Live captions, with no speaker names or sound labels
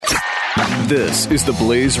This is the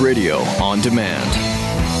Blaze Radio on demand.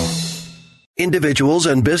 Individuals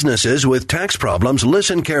and businesses with tax problems,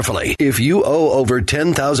 listen carefully. If you owe over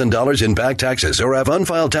 $10,000 in back taxes or have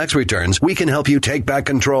unfiled tax returns, we can help you take back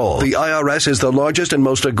control. The IRS is the largest and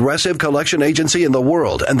most aggressive collection agency in the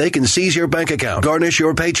world, and they can seize your bank account, garnish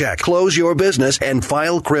your paycheck, close your business, and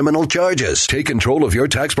file criminal charges. Take control of your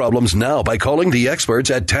tax problems now by calling the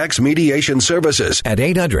experts at Tax Mediation Services at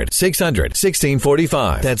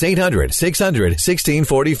 800-600-1645. That's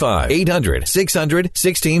 800-600-1645.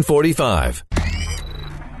 800-600-1645.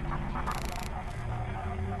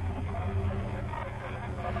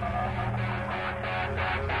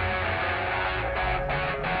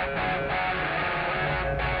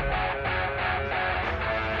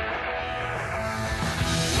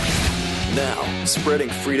 Now, spreading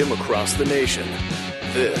freedom across the nation.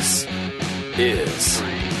 This is 3,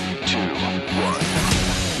 2,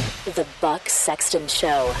 1. The Buck Sexton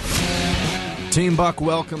Show. Team Buck,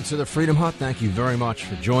 welcome to the Freedom Hut. Thank you very much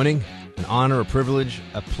for joining. An honor, a privilege,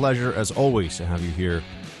 a pleasure, as always, to have you here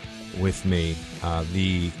with me.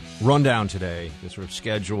 The rundown today, the sort of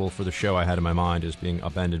schedule for the show I had in my mind is being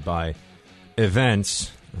upended by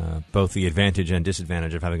events. Both the advantage and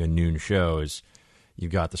disadvantage of having a noon show is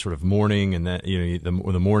you've got the sort of morning and then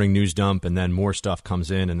the morning news dump, and then more stuff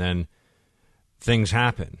comes in, and then things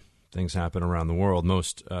happen. Things happen around the world.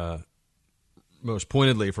 Most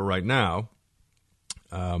pointedly for right now,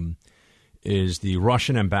 is the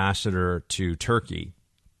Russian ambassador to Turkey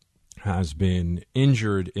has been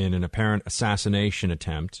injured in an apparent assassination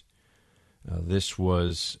attempt. This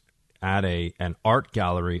was at an art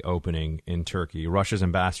gallery opening in Turkey. Russia's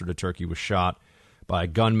ambassador to Turkey was shot by a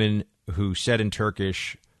gunman who said in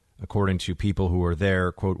Turkish, according to people who were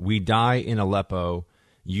there, quote, "We die in Aleppo,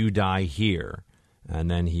 you die here." And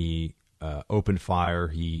then he opened fire.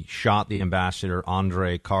 He shot the ambassador,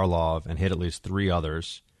 Andrei Karlov, and hit at least 3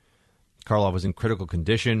 others. Karlov was in critical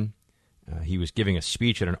condition. He was giving a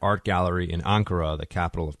speech at an art gallery in Ankara, the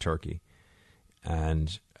capital of Turkey.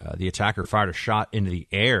 And the attacker fired a shot into the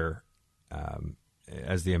air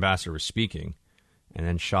as the ambassador was speaking, and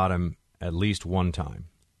then shot him at least one time.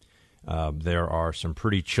 There are some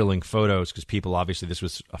pretty chilling photos because people, obviously, this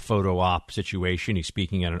was a photo op situation. He's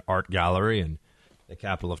speaking at an art gallery in the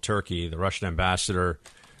capital of Turkey. The Russian ambassador,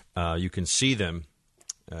 you can see them.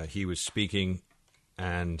 He was speaking,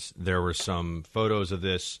 and there were some photos of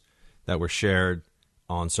this that were shared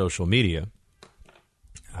on social media.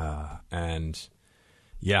 And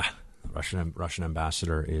yeah, Russian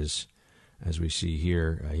ambassador is, as we see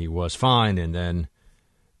here, he was fine, and then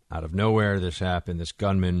out of nowhere this happened. This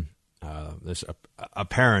gunman, this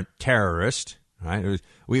apparent terrorist, right?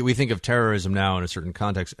 We think of terrorism now in a certain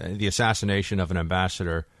context. The assassination of an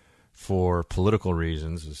ambassador for political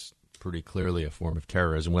reasons is pretty clearly a form of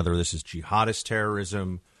terrorism, whether this is jihadist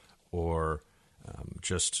terrorism or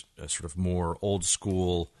just a sort of more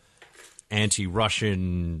old-school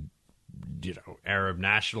anti-Russian, Arab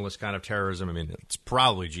nationalist kind of terrorism. I mean, it's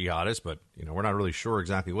probably jihadist, but, we're not really sure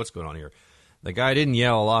exactly what's going on here. The guy didn't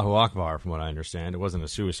yell Allahu Akbar, from what I understand. It wasn't a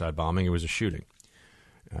suicide bombing. It was a shooting.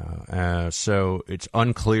 So it's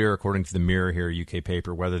unclear, according to the Mirror here, UK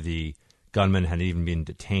paper, whether the gunman had even been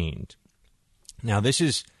detained. Now, this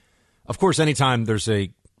is, of course, anytime there's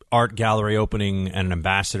a art gallery opening and an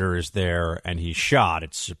ambassador is there and he's shot,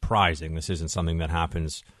 it's surprising. This isn't something that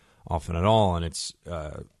happens often at all, and it's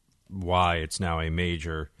why it's now a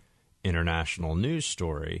major international news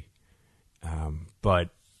story. But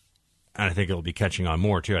I think it'll be catching on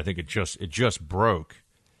more, too. I think it just broke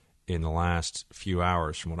in the last few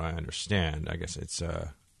hours, from what I understand. I guess it's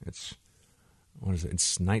what is it?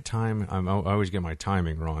 It's nighttime. I always get my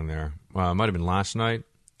timing wrong there. It might have been last night.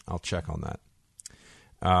 I'll check on that.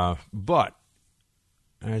 But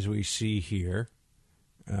as we see here,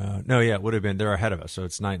 it would have been. They're ahead of us, so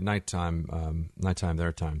it's nighttime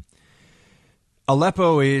their time.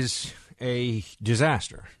 Aleppo is a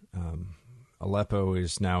disaster. Aleppo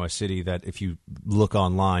is now a city that, if you look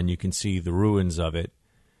online, you can see the ruins of it.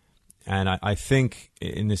 And I think,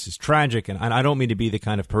 and this is tragic, and I don't mean to be the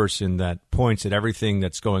kind of person that points at everything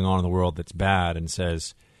that's going on in the world that's bad and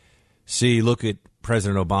says, see, look at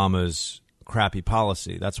President Obama's crappy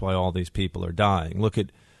policy. That's why all these people are dying. Look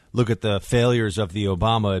at the failures of the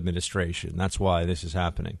Obama administration. That's why this is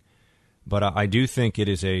happening. But I do think it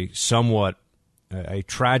is a somewhat a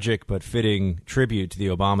tragic but fitting tribute to the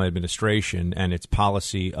Obama administration and its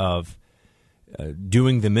policy of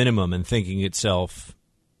doing the minimum and thinking itself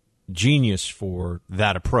genius for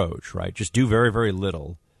that approach, right? Just do very, very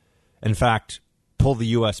little. In fact, pull the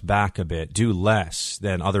U.S. back a bit, do less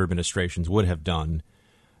than other administrations would have done,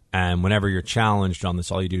 And whenever you're challenged on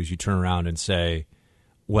this, all you do is you turn around and say,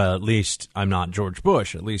 well, at least I'm not George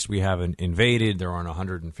Bush. At least we haven't invaded. There aren't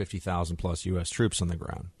 150,000 plus U.S. troops on the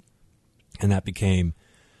ground. And that became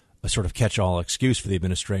a sort of catch-all excuse for the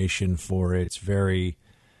administration for its very,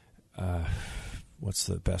 what's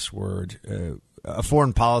the best word? A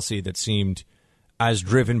foreign policy that seemed as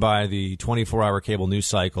driven by the 24-hour cable news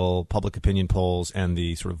cycle, public opinion polls, and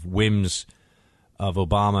the sort of whims of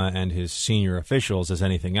Obama and his senior officials as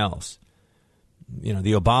anything else. You know,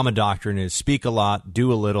 the Obama doctrine is speak a lot,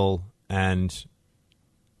 do a little, and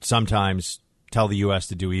sometimes tell the U.S.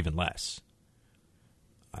 to do even less.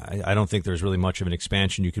 I don't think there's really much of an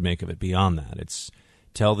expansion you could make of it beyond that. It's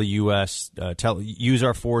tell the U.S., use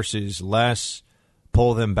our forces less,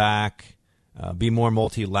 pull them back, be more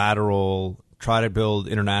multilateral, try to build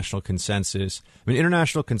international consensus. I mean,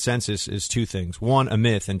 international consensus is two things. One, a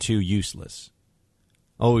myth, and two, useless.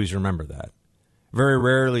 Always remember that. Very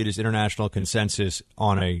rarely does international consensus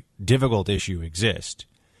on a difficult issue exist,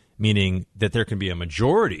 meaning that there can be a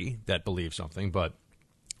majority that believes something, but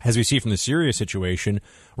as we see from the Syria situation,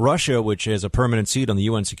 Russia, which has a permanent seat on the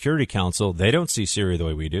UN Security Council, they don't see Syria the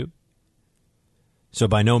way we do. So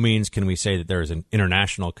by no means can we say that there is an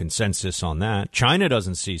international consensus on that. China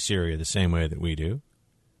doesn't see Syria the same way that we do.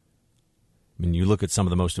 I mean, you look at some of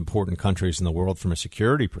the most important countries in the world from a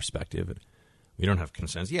security perspective, we don't have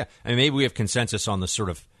consensus. Yeah, I mean, maybe we have consensus on the sort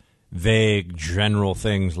of vague, general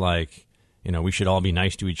things like, you know, we should all be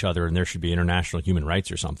nice to each other and there should be international human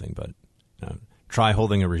rights or something. But try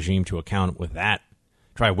holding a regime to account with that.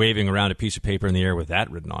 Try waving around a piece of paper in the air with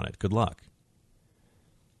that written on it. Good luck.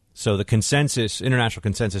 So the consensus, international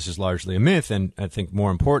consensus, is largely a myth. And I think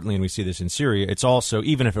more importantly, and we see this in Syria, it's also,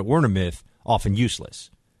 even if it weren't a myth, often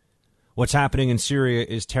useless. What's happening in Syria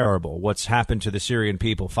is terrible. What's happened to the Syrian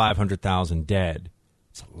people, 500,000 dead.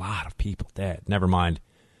 It's a lot of people dead. Never mind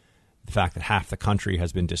the fact that half the country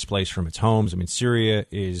has been displaced from its homes. I mean, Syria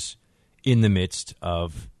is in the midst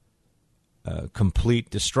of complete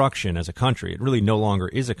destruction as a country. It really no longer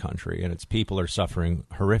is a country, and its people are suffering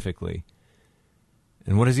horrifically.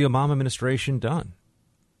 And what has the Obama administration done?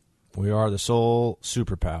 We are the sole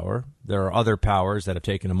superpower. There are other powers that have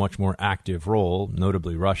taken a much more active role,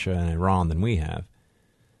 notably Russia and Iran, than we have.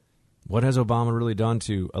 What has Obama really done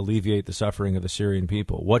to alleviate the suffering of the Syrian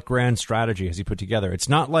people? What grand strategy has he put together? It's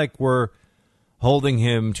not like we're holding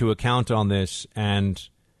him to account on this and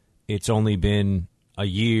it's only been a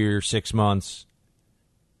year, 6 months.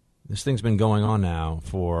 This thing's been going on now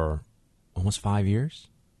for almost 5 years.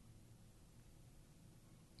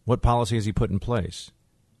 What policy has he put in place?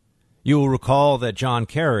 You will recall that John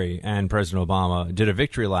Kerry and President Obama did a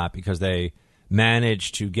victory lap because they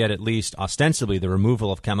managed to get at least ostensibly the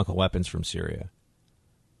removal of chemical weapons from Syria.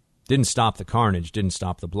 Didn't stop the carnage, didn't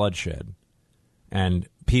stop the bloodshed. And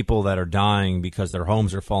people that are dying because their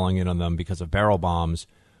homes are falling in on them because of barrel bombs,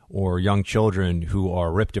 or young children who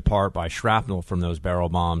are ripped apart by shrapnel from those barrel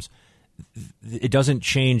bombs, it doesn't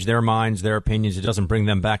change their minds, their opinions. It doesn't bring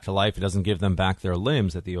them back to life. It doesn't give them back their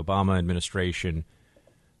limbs that the Obama administration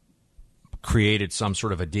created some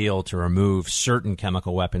sort of a deal to remove certain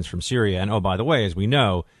chemical weapons from Syria. And, oh, by the way, as we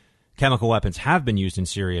know, chemical weapons have been used in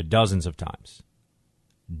Syria dozens of times.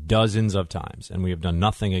 Dozens of times. And we have done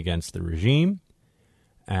nothing against the regime.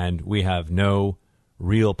 And we have no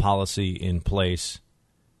real policy in place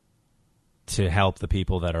to help the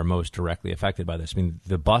people that are most directly affected by this. I mean,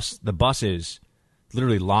 the buses,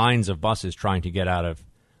 literally lines of buses trying to get out of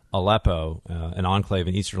Aleppo, an enclave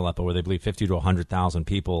in eastern Aleppo, where they believe 50 to 100,000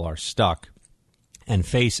 people are stuck and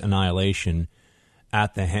face annihilation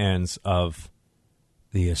at the hands of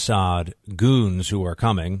the Assad goons who are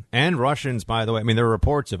coming, and Russians, by the way. I mean, there are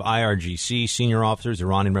reports of IRGC senior officers,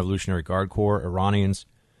 Iranian Revolutionary Guard Corps, Iranians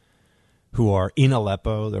who are in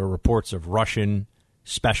Aleppo. There are reports of Russian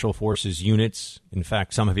special forces units. In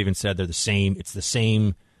fact, some have even said they're the same. It's the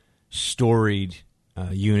same storied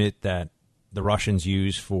unit that the Russians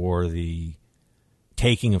use for the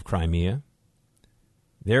taking of Crimea.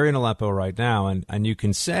 They're in Aleppo right now, and you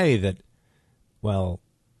can say that, well,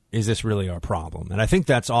 is this really our problem? And I think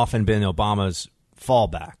that's often been Obama's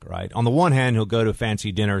fallback, right? On the one hand, he'll go to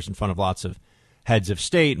fancy dinners in front of lots of heads of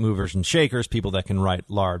state, movers and shakers, people that can write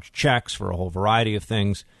large checks for a whole variety of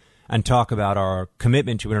things, and talk about our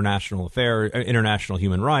commitment to international affairs, international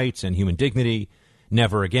human rights and human dignity.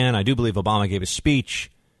 Never again. I do believe Obama gave a speech,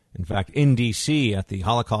 in fact, in D.C. at the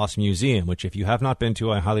Holocaust Museum, which if you have not been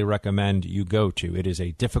to, I highly recommend you go to. It is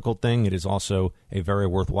a difficult thing. It is also a very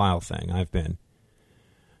worthwhile thing. I've been.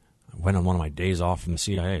 I went on one of my days off from the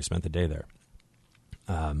CIA, spent the day there.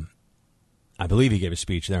 I believe he gave a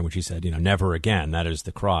speech there in which he said, never again. That is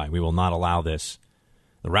the cry. We will not allow this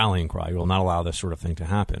the rallying cry. We will not allow this sort of thing to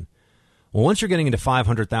happen. Well, once you're getting into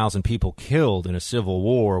 500,000 people killed in a civil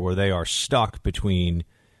war where they are stuck between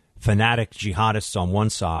fanatic jihadists on one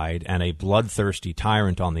side and a bloodthirsty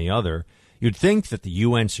tyrant on the other, you'd think that the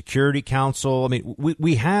UN Security Council, I mean,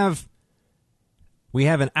 we have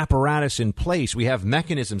an apparatus in place. We have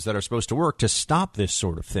mechanisms that are supposed to work to stop this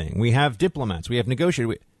sort of thing. We have diplomats. We have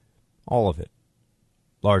negotiators. All of it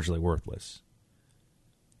largely worthless.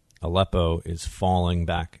 Aleppo is falling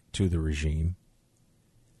back to the regime.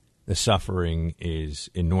 The suffering is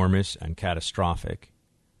enormous and catastrophic.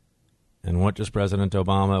 And what does President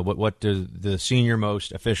Obama, what do the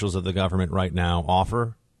senior-most officials of the government right now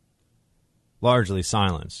offer? Largely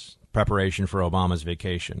silence, preparation for Obama's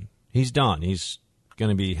vacation. He's done. He's going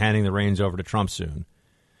to be handing the reins over to Trump soon.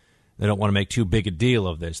 They don't want to make too big a deal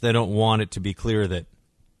of this. They don't want it to be clear that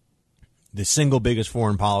the single biggest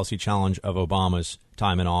foreign policy challenge of Obama's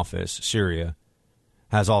time in office, Syria,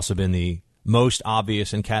 has also been the most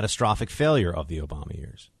obvious and catastrophic failure of the Obama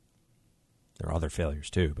years. There are other failures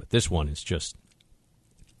too, but this one is just,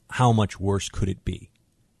 how much worse could it be?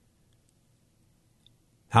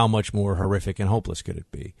 How much more horrific and hopeless could it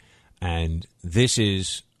be? And this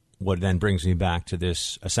is what then brings me back to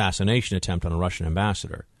this assassination attempt on a Russian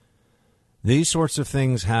ambassador. These sorts of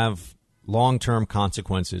things have long-term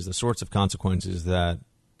consequences, the sorts of consequences that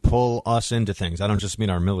pull us into things. I don't just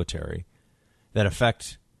mean our military, that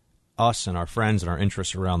affect us and our friends and our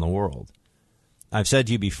interests around the world. I've said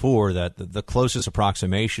to you before that the closest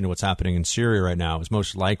approximation to what's happening in Syria right now is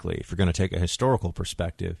most likely, if you're going to take a historical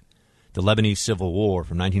perspective, the Lebanese Civil War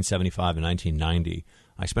from 1975 to 1990.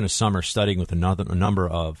 I spent a summer studying with a number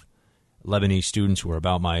of Lebanese students who were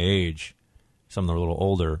about my age, some of them were a little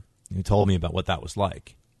older, who told me about what that was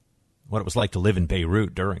like, what it was like to live in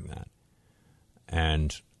Beirut during that,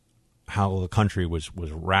 and how the country was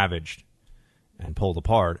ravaged and pulled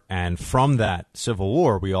apart. And from that civil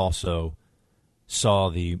war, we also saw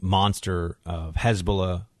the monster of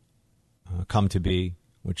Hezbollah come to be,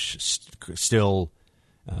 which still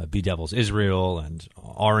bedevils Israel and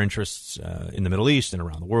our interests in the Middle East and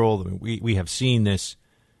around the world. I mean, we have seen this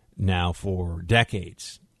now for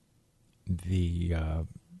decades. The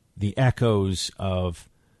echoes of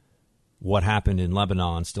what happened in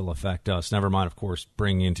Lebanon still affect us. Never mind, of course,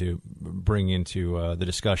 bring into the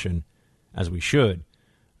discussion, as we should,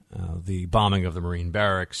 the bombing of the Marine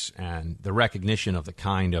barracks and the recognition of the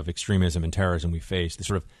kind of extremism and terrorism we faced, the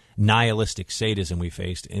sort of nihilistic sadism we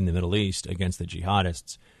faced in the Middle East against the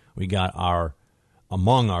jihadists. We got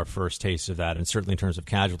among our first tastes of that, and certainly in terms of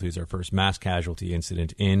casualties, our first mass casualty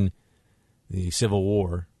incident in the civil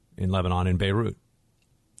war in Lebanon, in Beirut.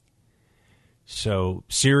 So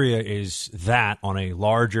Syria is that on a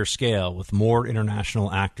larger scale with more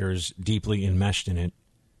international actors deeply enmeshed in it.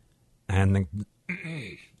 And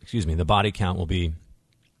the body count will be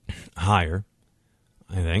higher,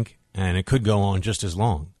 I think, and it could go on just as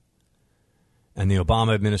long. And the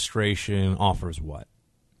Obama administration offers what?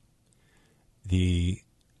 The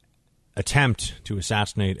attempt to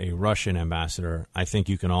assassinate a Russian ambassador. I think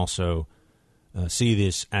you can also see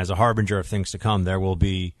this as a harbinger of things to come. There will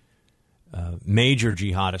be major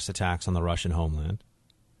jihadist attacks on the Russian homeland.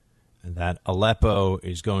 And that Aleppo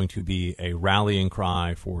is going to be a rallying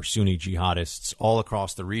cry for Sunni jihadists all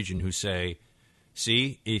across the region who say,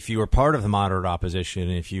 see, if you were part of the moderate opposition,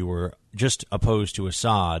 if you were just opposed to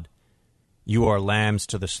Assad, you are lambs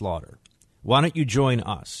to the slaughter. Why don't you join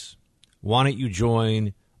us? Why don't you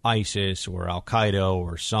join ISIS or Al-Qaeda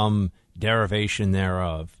or some derivation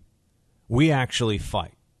thereof? We actually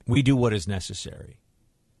fight. We do what is necessary.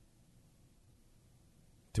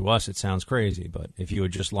 To us, it sounds crazy, but if you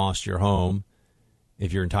had just lost your home,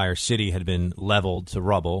 if your entire city had been leveled to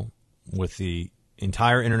rubble with the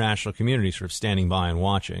entire international community sort of standing by and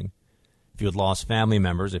watching, if you had lost family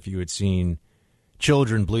members, if you had seen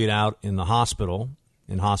children bleed out in the hospital,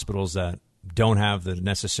 in hospitals that don't have the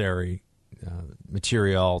necessary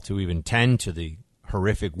material to even tend to the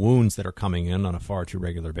horrific wounds that are coming in on a far too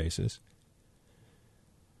regular basis,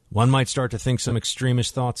 one might start to think some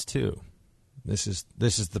extremist thoughts too. This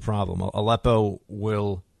is the problem. Aleppo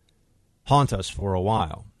will haunt us for a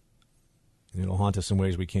while. It'll haunt us in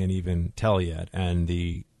ways we can't even tell yet. And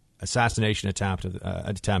the assassination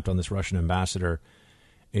attempt on this Russian ambassador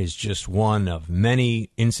is just one of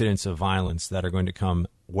many incidents of violence that are going to come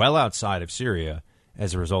well outside of Syria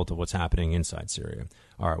as a result of what's happening inside Syria.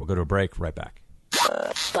 All right, we'll go to a break. Right back.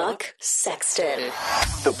 Buck Sexton.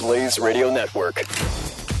 The Blaze Radio Network.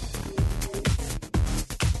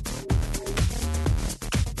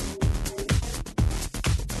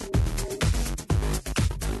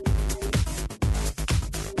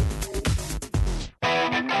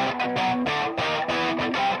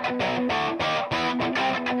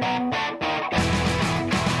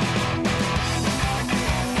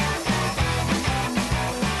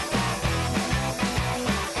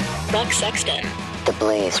 Buck Sexton. The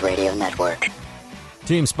Blaze Radio Network.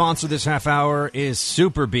 Team sponsor this half hour is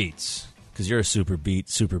Super Beets. Because you're a super beet,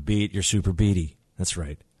 you're super beety. That's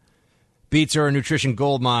right. Beets are a nutrition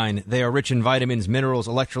gold mine. They are rich in vitamins, minerals,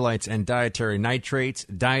 electrolytes, and dietary nitrates.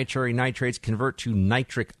 Dietary nitrates convert to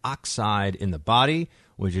nitric oxide in the body,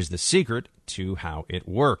 which is the secret to how it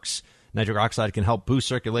works. Nitric oxide can help boost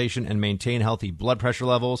circulation and maintain healthy blood pressure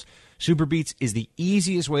levels. Super Beets is the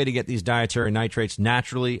easiest way to get these dietary nitrates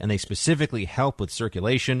naturally, and they specifically help with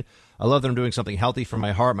circulation. I love that I'm doing something healthy for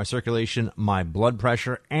my heart, my circulation, my blood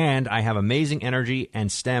pressure, and I have amazing energy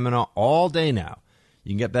and stamina all day now. You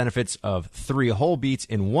can get benefits of 3 whole beets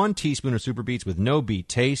in 1 teaspoon of Super Beets with no beet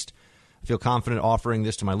taste. I feel confident offering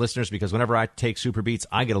this to my listeners because whenever I take Super Beets,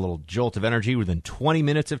 I get a little jolt of energy within 20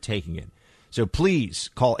 minutes of taking it. So please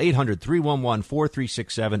call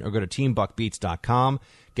 800-311-4367 or go to teambuckbeats.com.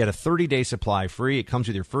 Get a 30-day supply free. It comes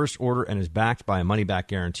with your first order and is backed by a money-back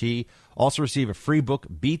guarantee. Also receive a free book,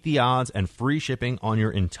 Beat the Odds, and free shipping on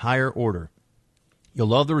your entire order. You'll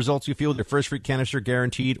love the results you feel with your first free canister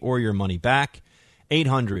guaranteed or your money back.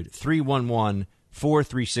 800-311-4367,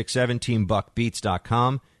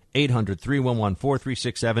 teambuckbeats.com,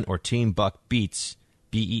 800-311-4367, or teambuckbeats,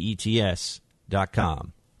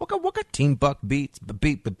 BEETS.com. Waka Team Buck Beats,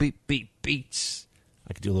 beats.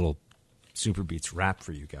 I could do a little Super Beats rap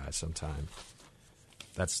for you guys sometime.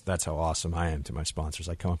 That's how awesome I am to my sponsors.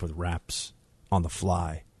 I come up with raps on the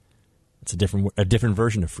fly. It's a different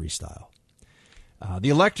version of freestyle. The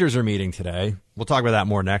electors are meeting today. We'll talk about that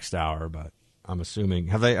more next hour, but I'm assuming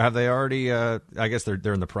have they already? I guess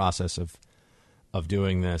they're in the process of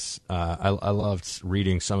doing this. I loved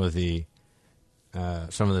reading some of the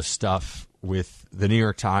stuff with the New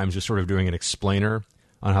York Times, just sort of doing an explainer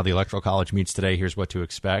on how the Electoral College meets today. Here's what to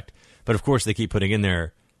expect. But of course, they keep putting in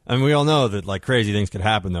there. I mean, we all know that like crazy things could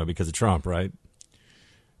happen though because of Trump, right?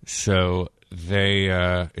 So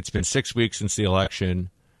it's been 6 weeks since the election,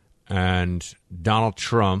 and Donald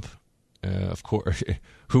Trump, of course,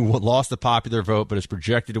 who lost the popular vote but is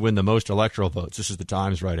projected to win the most electoral votes, this is the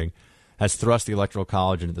Times writing, has thrust the Electoral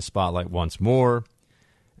College into the spotlight once more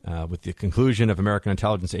with the conclusion of American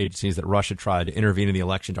intelligence agencies that Russia tried to intervene in the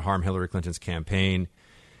election to harm Hillary Clinton's campaign.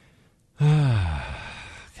 Gosh,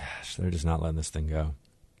 they're just not letting this thing go.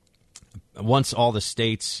 Once all the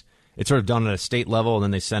states, it's sort of done at a state level, and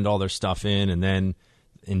then they send all their stuff in, and then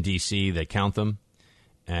in D.C. they count them.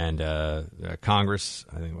 And Congress,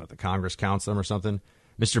 I think the Congress counts them or something.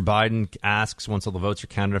 Mr. Biden asks, once all the votes are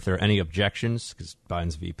counted, if there are any objections, because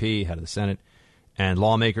Biden's VP, head of the Senate. And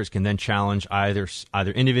lawmakers can then challenge either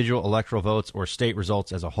individual electoral votes or state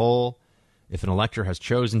results as a whole. If an elector has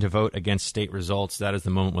chosen to vote against state results, that is the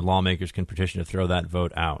moment when lawmakers can petition to throw that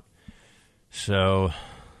vote out. So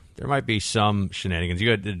there might be some shenanigans. You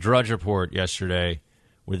had the Drudge Report yesterday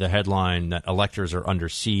with the headline that electors are under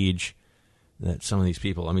siege. That some of these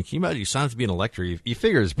people, I mean, can you imagine you sign up to be an elector? You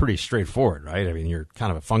figure it's pretty straightforward, right? I mean, you're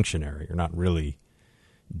kind of a functionary. You're not really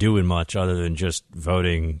doing much other than just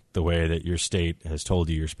voting the way that your state has told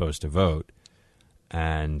you you're supposed to vote.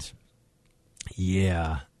 And,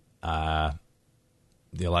 yeah, the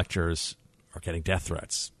electors are getting death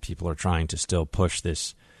threats. People are trying to still push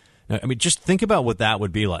this. Now, I mean, just think about what that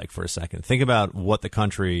would be like for a second. Think about what the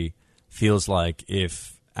country feels like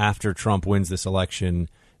if, after Trump wins this election,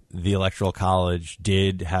 the Electoral College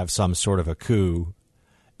did have some sort of a coup,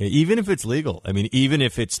 even if it's legal. I mean, even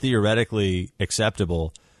if it's theoretically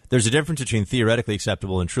acceptable, there's a difference between theoretically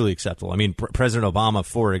acceptable and truly acceptable. I mean, President Obama,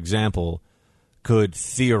 for example, could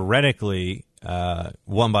theoretically,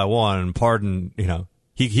 one by one, pardon,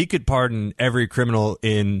 he could pardon every criminal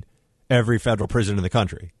in every federal prison in the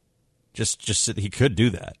country. Just he could do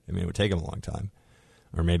that. I mean, it would take him a long time.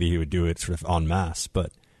 Or maybe he would do it sort of en masse.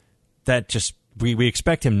 But that just, we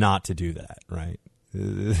expect him not to do that, right?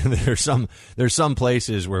 There's some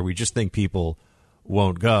places where we just think people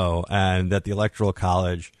won't go, and that the Electoral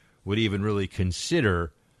College would even really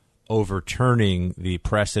consider overturning the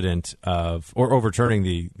precedent of, or overturning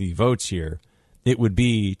the votes here. It would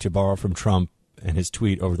be, to borrow from Trump and his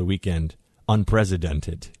tweet over the weekend,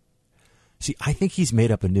 unprecedented. See, I think he's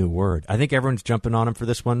made up a new word. I think everyone's jumping on him for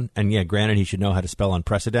this one. And yeah, granted, he should know how to spell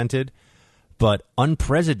unprecedented. But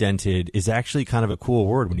unprecedented is actually kind of a cool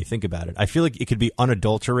word when you think about it. I feel like it could be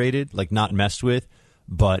unadulterated, like not messed with,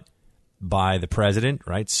 but by the president,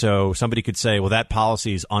 right? So somebody could say, well, that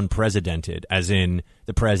policy is unprecedented, as in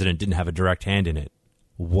the president didn't have a direct hand in it.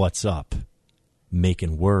 What's up?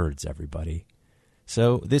 Making words, everybody.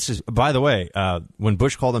 So this is, by the way, when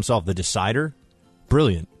Bush called himself the decider,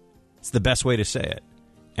 brilliant. It's the best way to say it.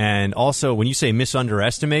 And also, when you say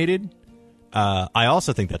misunderestimated, I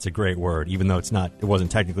also think that's a great word, even though it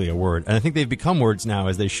wasn't technically a word. And I think they've become words now,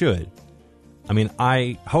 as they should. I mean,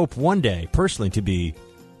 I hope one day, personally, to be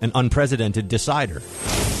an unprecedented decider.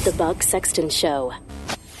 The Buck Sexton Show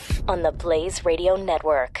on the Blaze Radio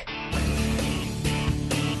Network.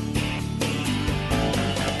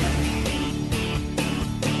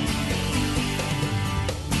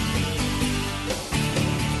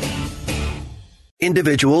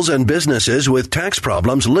 Individuals and businesses with tax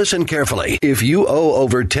problems, listen carefully. If you owe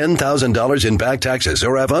over $10,000 in back taxes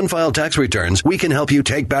or have unfiled tax returns, we can help you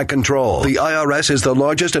take back control. The IRS is the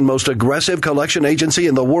largest and most aggressive collection agency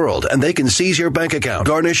in the world, and they can seize your bank account,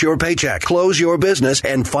 garnish your paycheck, close your business,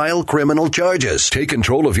 and file criminal charges. Take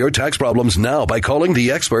control of your tax problems now by calling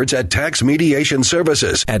the experts at Tax Mediation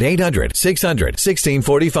Services at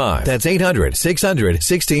 800-600-1645. That's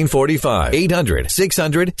 800-600-1645.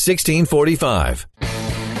 800-600-1645.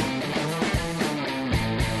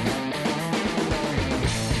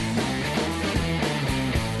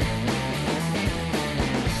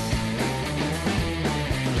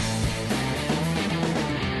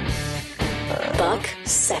 Buck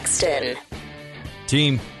Sexton.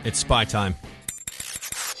 Team, it's spy time.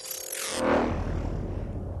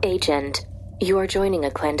 Agent, you are joining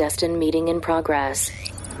a clandestine meeting in progress.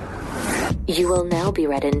 You will now be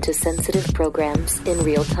read into sensitive programs in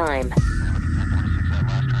real time.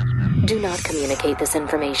 Do not communicate this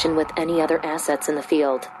information with any other assets in the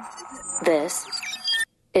field. This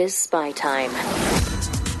is spy time.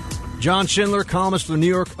 John Schindler, columnist for the New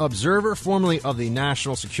York Observer, formerly of the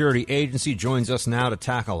National Security Agency, joins us now to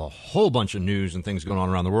tackle a whole bunch of news and things going on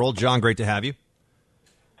around the world. John, great to have you.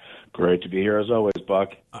 Great to be here as always,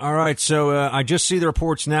 Buck. All right, so I just see the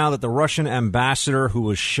reports now that the Russian ambassador who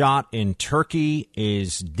was shot in Turkey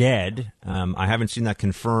is dead. I haven't seen that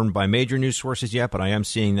confirmed by major news sources yet, but I am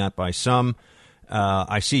seeing that by some.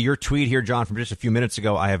 I see your tweet here, John, from just a few minutes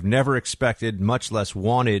ago. I have never expected, much less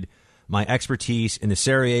wanted, my expertise in the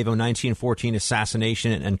Sarajevo 1914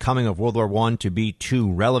 assassination and coming of World War I to be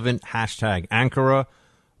too relevant. Hashtag Ankara.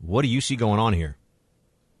 What do you see going on here?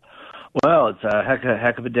 Well, it's a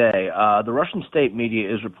heck of a day. The Russian state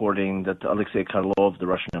media is reporting that Alexei Karlov, the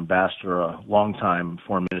Russian ambassador, a longtime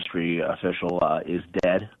foreign ministry official, is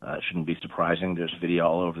dead. It shouldn't be surprising. There's video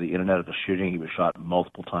all over the internet of the shooting. He was shot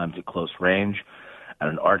multiple times at close range at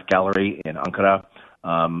an art gallery in Ankara.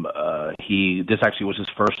 This actually was his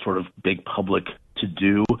first sort of big public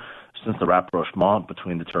to-do since the rapprochement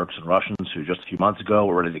between the Turks and Russians, who just a few months ago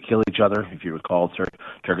were ready to kill each other. If you recall,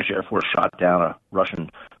 Turkish Air Force shot down a Russian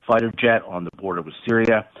fighter jet on the border with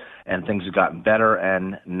Syria, and things have gotten better.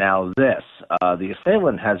 And now this. The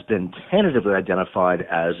assailant has been tentatively identified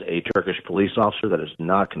as a Turkish police officer. That is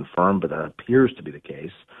not confirmed, but that appears to be the case,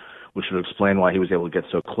 which would explain why he was able to get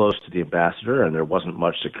so close to the ambassador, and there wasn't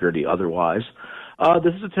much security otherwise.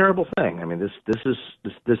 This is a terrible thing. I mean, this is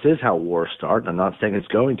how wars start. I'm not saying it's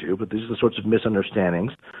going to, but these are the sorts of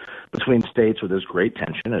misunderstandings between states where there's great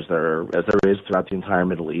tension, as there is throughout the entire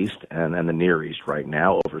Middle East and the Near East right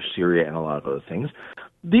now over Syria and a lot of other things.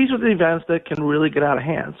 These are the events that can really get out of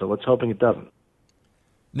hand, so let's hoping it doesn't.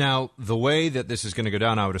 Now, the way that this is going to go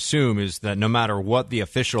down, I would assume, is that no matter what the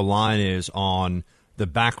official line is on the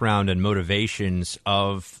background and motivations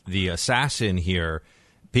of the assassin here,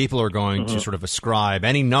 people are going to sort of ascribe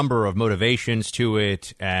any number of motivations to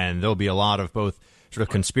it, and there'll be a lot of both sort of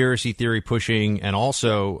conspiracy theory pushing and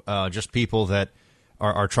also just people that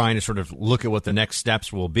are trying to sort of look at what the next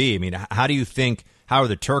steps will be. I mean, how do you think, how are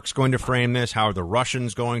the Turks going to frame this? How are the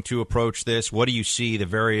Russians going to approach this? What do you see the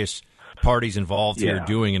various parties involved here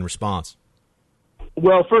doing in response?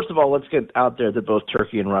 Well, first of all, let's get out there that both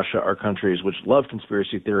Turkey and Russia are countries which love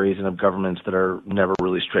conspiracy theories and have governments that are never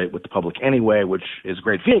really straight with the public anyway, which is a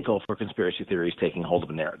great vehicle for conspiracy theories taking hold of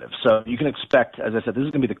a narrative. So you can expect, as I said, this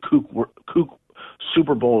is going to be the kook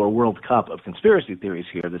Super Bowl or World Cup of conspiracy theories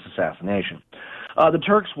here, this assassination. The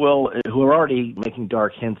Turks will, who are already making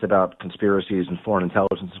dark hints about conspiracies and foreign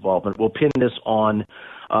intelligence involvement, will pin this on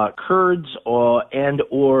Kurds or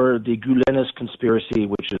the Gülenist conspiracy,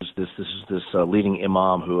 which is this leading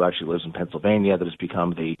imam who actually lives in Pennsylvania that has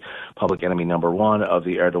become the public enemy number one of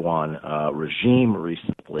the Erdogan regime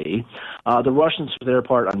recently. The Russians, for their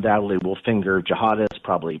part, undoubtedly will finger jihadists,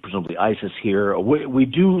 presumably ISIS here. We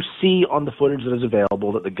do see on the footage that is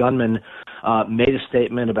available that the gunman made a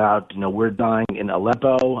statement about, we're dying in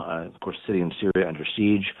Aleppo, of course, city in Syria under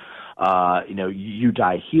siege. You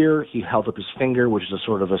die here. He held up his finger, which is a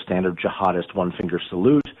sort of a standard jihadist one-finger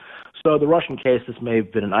salute. So the Russian case, this may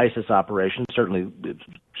have been an ISIS operation. Certainly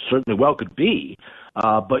well could be.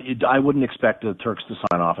 But I wouldn't expect the Turks to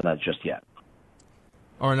sign off on that just yet.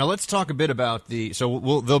 All right, now let's talk a bit about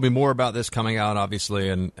there'll be more about this coming out, obviously,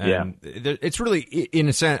 and it's really, in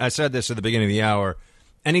a sense, I said this at the beginning of the hour,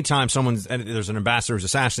 anytime there's an ambassador who's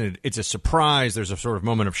assassinated, it's a surprise, there's a sort of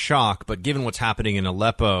moment of shock, but given what's happening in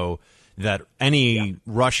Aleppo, that any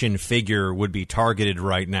Russian figure would be targeted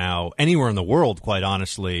right now, anywhere in the world, quite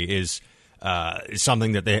honestly, is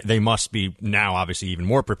something that they must be now obviously even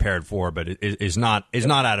more prepared for, but it is not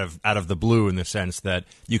out of the blue, in the sense that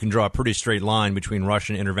you can draw a pretty straight line between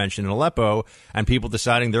Russian intervention in Aleppo and people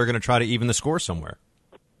deciding they're going to try to even the score somewhere.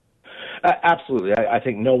 Absolutely. I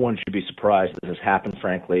think no one should be surprised that this has happened,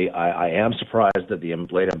 frankly. I am surprised that the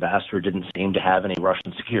late ambassador didn't seem to have any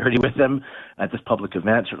Russian security with him at this public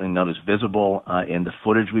event, certainly not as visible in the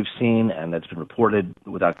footage we've seen, and that's been reported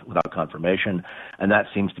without confirmation. And that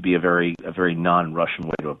seems to be a very non-Russian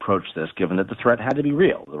way to approach this, given that the threat had to be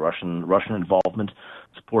real. The Russian involvement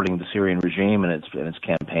supporting the Syrian regime and its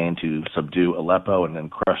campaign to subdue Aleppo and then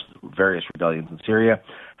crush various rebellions in Syria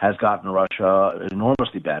has gotten Russia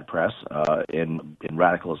enormously bad press in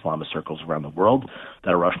radical Islamist circles around the world.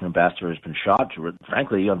 That a Russian ambassador has been shot,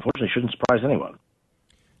 frankly, unfortunately, shouldn't surprise anyone.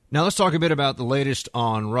 Now let's talk a bit about the latest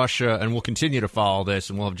on Russia, and we'll continue to follow this,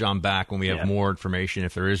 and we'll have John back when we have more information,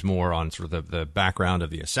 if there is more, on sort of the background of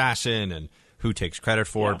the assassin and who takes credit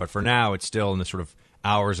for it. But for now, it's still in the sort of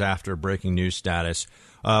hours after breaking news status.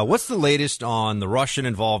 What's the latest on the Russian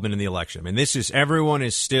involvement in the election? I mean, everyone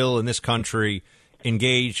is still in this country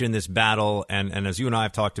engaged in this battle, and as you and I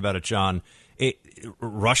have talked about it, John,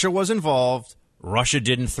 Russia was involved. Russia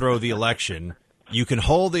didn't throw the election. You can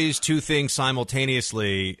hold these two things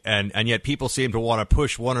simultaneously, and yet people seem to want to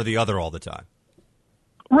push one or the other all the time.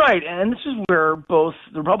 Right, and this is where both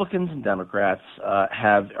the Republicans and Democrats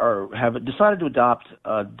have decided to adopt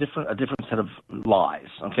a different set of lies.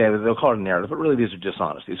 Okay, they'll call it a narrative, but really these are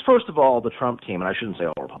dishonesties. First of all, the Trump team, and I shouldn't say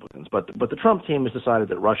all Republicans, but the Trump team has decided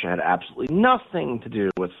that Russia had absolutely nothing to do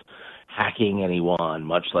with hacking anyone,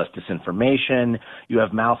 much less disinformation. You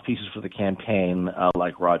have mouthpieces for the campaign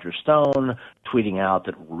like Roger Stone tweeting out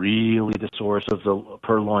that really the source of the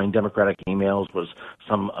purloined Democratic emails was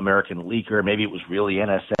some American leaker. Maybe it was really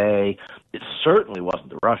NSA. It certainly wasn't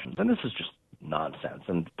the Russians. And this is just nonsense.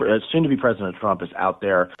 And soon-to-be President Trump is out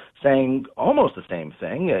there saying almost the same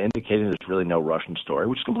thing, indicating there's really no Russian story,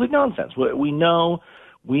 which is complete nonsense.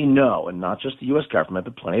 We know, and not just the U.S. government,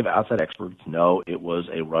 but plenty of outside experts know it was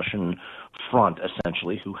a Russian front,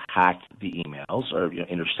 essentially, who hacked the emails or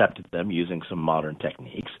intercepted them using some modern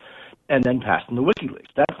techniques and then passed them to WikiLeaks.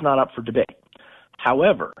 That's not up for debate.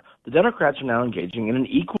 However, the Democrats are now engaging in an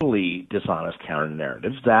equally dishonest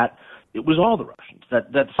counter-narrative that it was all the Russians,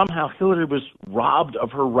 that somehow Hillary was robbed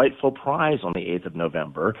of her rightful prize on the 8th of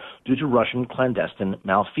November due to Russian clandestine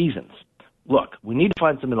malfeasance. Look, we need to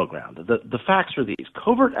find some middle ground. The facts are these.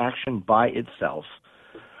 Covert action by itself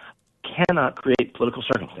cannot create political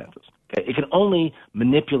circumstances. Okay? It can only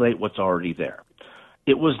manipulate what's already there.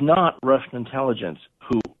 It was not Russian intelligence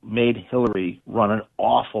who made Hillary run an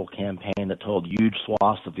awful campaign that told huge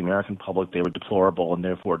swaths of the American public they were deplorable and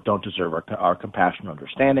therefore don't deserve our compassion and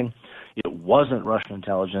understanding. It wasn't Russian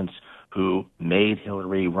intelligence who made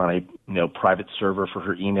Hillary run a private server for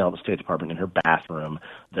her email at the State Department in her bathroom,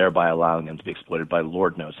 thereby allowing them to be exploited by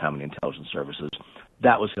Lord knows how many intelligence services.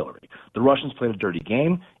 That was Hillary. The Russians played a dirty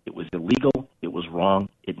game. It was illegal. It was wrong.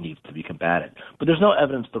 It needs to be combated. But there's no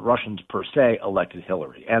evidence the Russians per se elected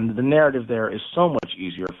Hillary. And the narrative there is so much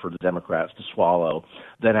easier for the Democrats to swallow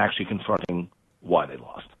than actually confronting why they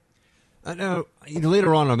lost. Now,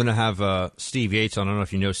 later on, I'm going to have Steve Yates on. I don't know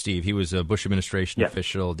if you know Steve. He was a Bush administration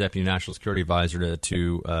official, deputy national security advisor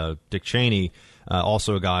to Dick Cheney,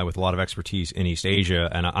 also a guy with a lot of expertise in East Asia.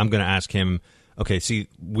 And I'm going to ask him, okay, see,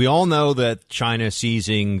 we all know that China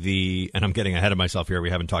seizing and I'm getting ahead of myself here,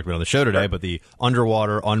 we haven't talked about it on the show today, but the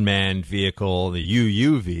underwater unmanned vehicle, the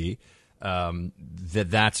UUV,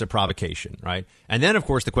 that's a provocation, right? And then, of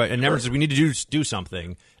course, the question, and never says we need to do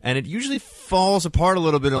something, and it usually falls apart a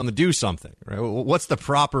little bit on the do something, right? What's the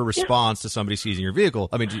proper response to somebody seizing your vehicle?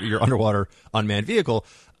 I mean, your underwater unmanned vehicle.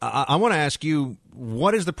 I want to ask you,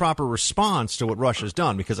 what is the proper response to what Russia's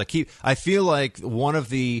done? Because I feel like one of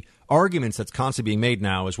the arguments that's constantly being made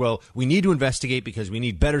now is, well, we need to investigate because we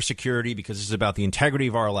need better security because this is about the integrity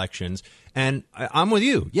of our elections. And I'm with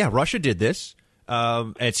you. Yeah, Russia did this.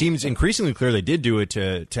 It seems increasingly clear they did do it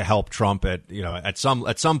to help Trump at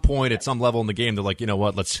some point, at some level in the game. They're like, you know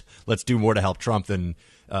what, let's do more to help Trump than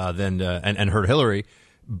hurt Hillary.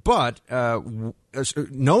 But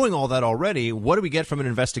knowing all that already, what do we get from an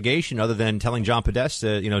investigation other than telling John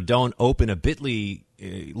Podesta, don't open a Bitly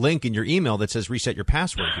link in your email that says reset your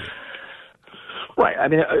password here? Right. I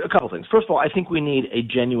mean, a couple things. First of all, I think we need a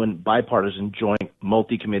genuine bipartisan joint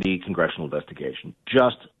multi-committee congressional investigation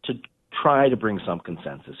just to try to bring some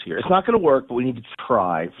consensus here. It's not going to work, but we need to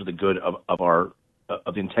try for the good of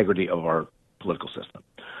the integrity of our political system.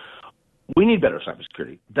 We need better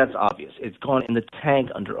cybersecurity. That's obvious. It's gone in the tank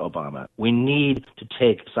under Obama. We need to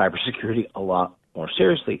take cybersecurity a lot more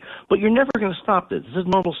seriously. But you're never going to stop this. This is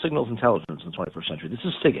normal signals intelligence in the 21st century. This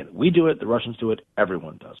is SIGINT. We do it. The Russians do it.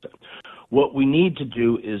 Everyone does it. What we need to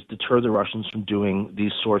do is deter the Russians from doing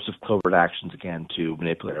these sorts of covert actions again to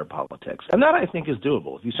manipulate our politics. And that, I think, is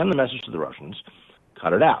doable. If you send the message to the Russians,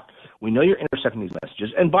 cut it out. We know you're intercepting these messages.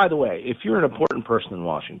 And by the way, if you're an important person in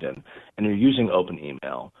Washington and you're using open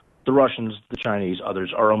email, the Russians, the Chinese,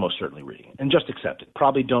 others are almost certainly reading it. And just accept it.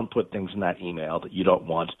 Probably don't put things in that email that you don't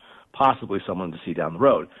want possibly someone to see down the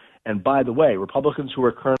road. And by the way, Republicans who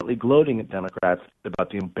are currently gloating at Democrats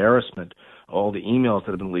about the embarrassment of all the emails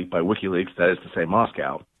that have been leaked by WikiLeaks, that is to say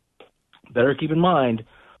Moscow, better keep in mind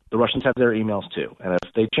the Russians have their emails too. And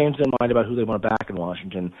if they change their mind about who they want to back in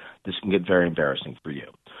Washington, this can get very embarrassing for you.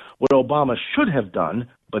 What Obama should have done,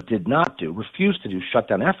 but did not do, refused to do, shut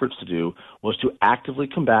down efforts to do, was to actively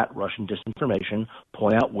combat Russian disinformation,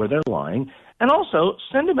 point out where they're lying, and also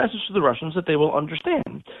send a message to the Russians that they will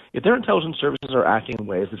understand. If their intelligence services are acting in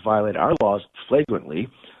ways that violate our laws flagrantly,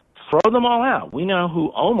 throw them all out. We know who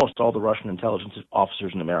almost all the Russian intelligence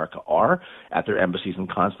officers in America are at their embassies and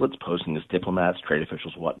consulates, posing as diplomats, trade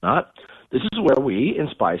officials, whatnot. This is where we, in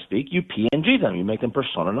spy speak, you PNG them. You make them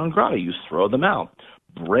persona non grata. You throw them out.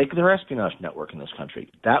 Break their espionage network in this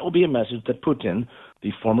country. That will be a message that Putin,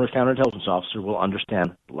 the former counterintelligence officer, will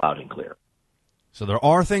understand loud and clear. So there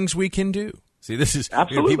are things we can do. See, this is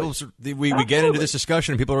absolutely. We get into this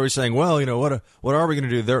discussion, and people are always saying, "Well, what are we going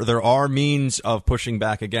to do?" There are means of pushing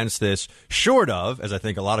back against this, short of, as I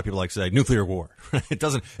think a lot of people like to say, nuclear war. It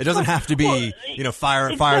doesn't have to be fire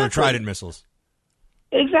the Trident missiles.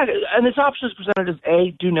 Exactly, and this option is presented as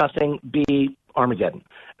A, do nothing, B, Armageddon.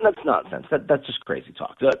 And that's nonsense. That's just crazy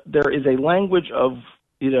talk. There is a language of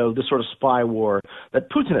this sort of spy war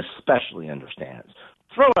that Putin especially understands.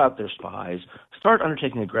 Throw out their spies, start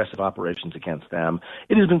undertaking aggressive operations against them.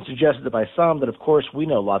 It has been suggested by some that, of course, we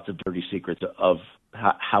know lots of dirty secrets of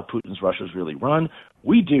how Putin's Russia's really run.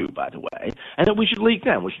 We do, by the way, and that we should leak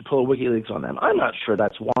them. We should pull a WikiLeaks on them. I'm not sure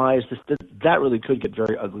that's wise. That really could get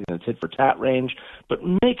very ugly in the tit-for-tat range, but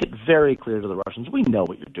make it very clear to the Russians, we know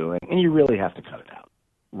what you're doing, and you really have to cut it out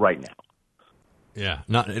right now. Yeah,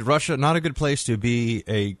 Russia, not a good place to be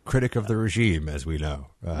a critic of the regime, as we know.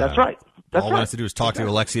 That's right. All one has to do is talk to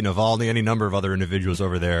Alexei Navalny, any number of other individuals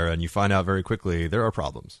over there, and you find out very quickly there are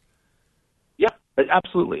problems. Yeah,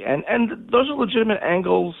 absolutely. And those are legitimate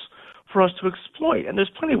angles for us to exploit, and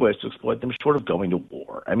there's plenty of ways to exploit them short of going to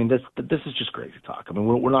war. I mean, this is just crazy talk. I mean,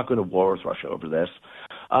 we're not going to war with Russia over this,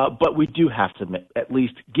 but we do have to at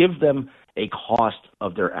least give them a cost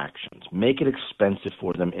of their actions, make it expensive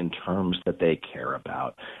for them in terms that they care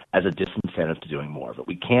about as a disincentive to doing more of it.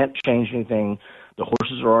 We can't change anything. The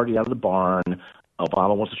horses are already out of the barn.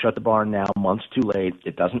 Obama wants to shut the barn now, months too late.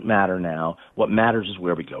 It doesn't matter now. What matters is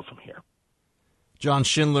where we go from here. John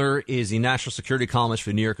Schindler is the national security columnist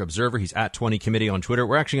for the New York Observer. He's at 20 Committee on Twitter.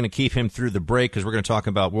 We're actually going to keep him through the break because we're going to talk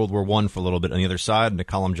about World War I for a little bit on the other side, and a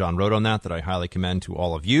column John wrote on that I highly commend to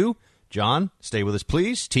all of you. John, stay with us,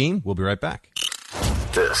 please. Team, we'll be right back.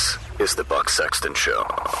 This is the Buck Sexton Show.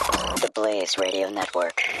 The Blaze Radio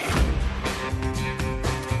Network.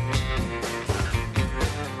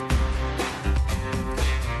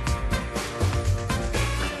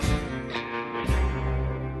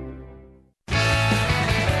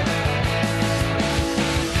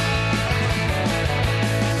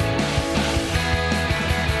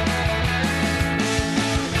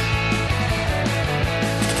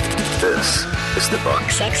 This is the Buck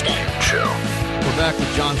Sexton Show. We're back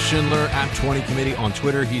with John Schindler at 20 Committee on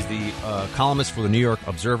Twitter. He's the columnist for the New York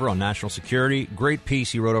Observer on national security. Great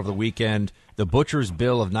piece he wrote over the weekend, The Butcher's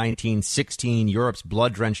Bill of 1916, Europe's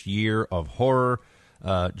Blood-Drenched Year of Horror.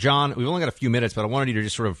 John, we've only got a few minutes, but I wanted you to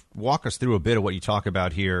just sort of walk us through a bit of what you talk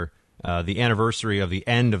about here, the anniversary of the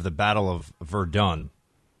end of the Battle of Verdun.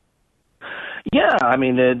 Yeah, I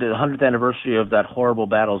mean, the 100th anniversary of that horrible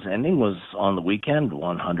battle's ending was on the weekend,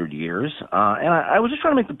 100 years. And I was just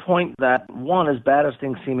trying to make the point that, one, as bad as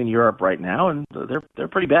things seem in Europe right now, and they're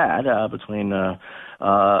pretty bad, between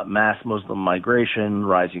mass Muslim migration,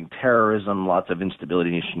 rising terrorism, lots of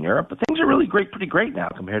instability in Eastern Europe, but things are really pretty great now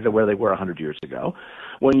compared to where they were 100 years ago,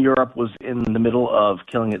 when Europe was in the middle of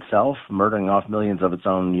killing itself, murdering off millions of its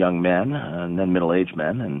own young men, and then middle-aged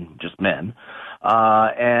men, and just men.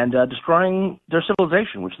 and destroying their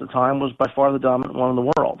civilization, which at the time was by far the dominant one in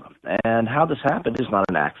the world. And how this happened is not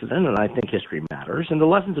an accident, and I think history matters. And the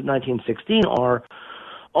lessons of 1916 are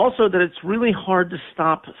also that it's really hard to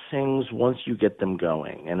stop things once you get them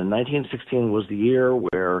going. And in 1916 was the year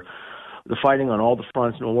where the fighting on all the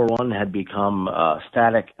fronts in World War I had become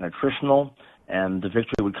static and attritional, and the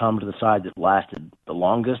victory would come to the side that lasted the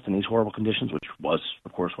longest in these horrible conditions, which was,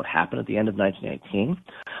 of course, what happened at the end of 1918,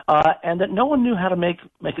 and that no one knew how to make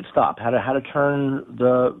it stop, how to turn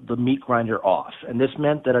the meat grinder off. And this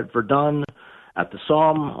meant that at Verdun, at the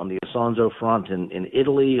Somme, on the Isonzo front in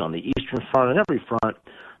Italy, on the Eastern Front, on every front,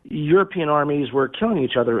 European armies were killing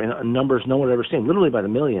each other in numbers no one had ever seen, literally by the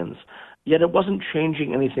millions. Yet it wasn't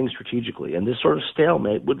changing anything strategically, and this sort of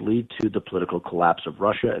stalemate would lead to the political collapse of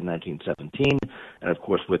Russia in 1917, and of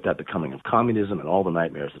course with that the coming of communism and all the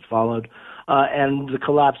nightmares that followed, and the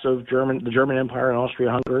collapse of the German Empire in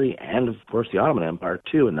Austria-Hungary, and of course the Ottoman Empire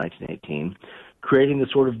too in 1918, creating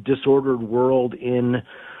this sort of disordered world in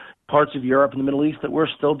parts of Europe and the Middle East that we're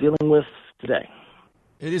still dealing with today.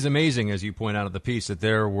 It is amazing, as you point out of the piece, that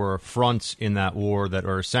there were fronts in that war that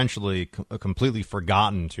are essentially completely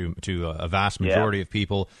forgotten to a vast majority of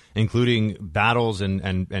people, including battles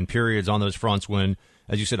and periods on those fronts when,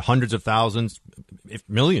 as you said, hundreds of thousands, if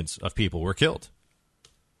millions of people were killed.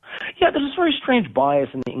 Yeah, there's this very strange bias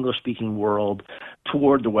in the English-speaking world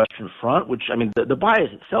toward the Western Front, which, I mean, the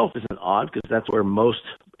bias itself isn't odd because that's where most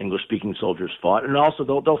English-speaking soldiers fought. And also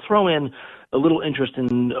they'll throw in a little interest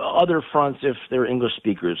in other fronts if there are English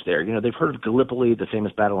speakers there. You know, they've heard of Gallipoli, the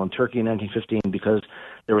famous battle in Turkey in 1915, because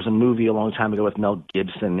there was a movie a long time ago with Mel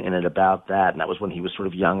Gibson in it about that, and that was when he was sort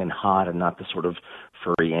of young and hot and not the sort of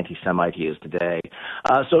furry anti-Semite he is today.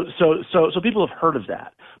 So people have heard of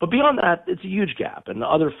that. But beyond that, it's a huge gap. And the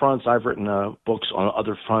other fronts, I've written books on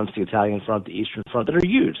other fronts, the Italian front, the Eastern front, that are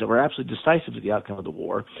huge, that were absolutely decisive to the outcome of the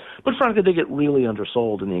war. But frankly, they get really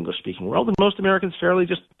undersold in the English-speaking world, and most Americans fairly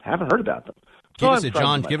just haven't heard about them. Give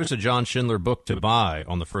us a John Schindler book to buy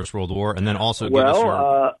on the First World War, and then also give us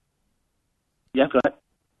your... Yeah, go ahead.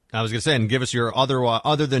 I was going to say, and give us your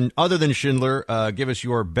other than Schindler, give us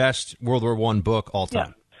your best World War I book all time.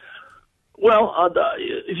 Yeah. Well,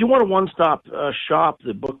 if you want a one-stop shop,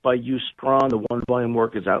 the book by Hugh Strawn, the one-volume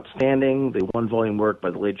work is outstanding. The one-volume work by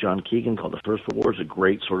the late John Keegan called The First World War is a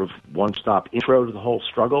great sort of one-stop intro to the whole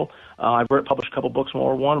struggle. I've published a couple books on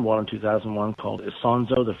World War I, one in 2001 called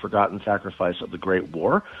Isonzo, The Forgotten Sacrifice of the Great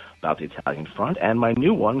War, about the Italian front, and my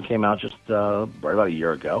new one came out just right about a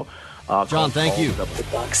year ago. John, thank you. The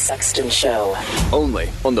Buck Sexton Show. Only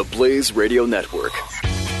on the Blaze Radio Network.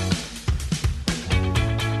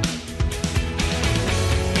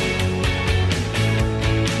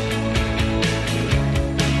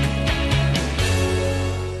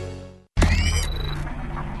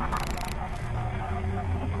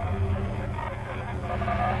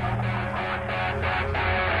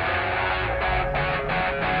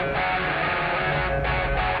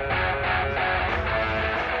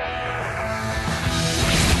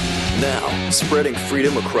 Now, spreading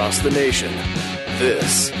freedom across the nation.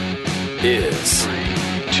 This is 3,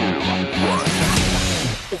 2,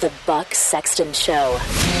 1. The Buck Sexton Show.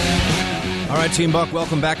 All right, Team Buck,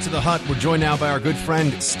 welcome back to the hut. We're joined now by our good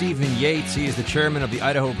friend Stephen Yates. He is the chairman of the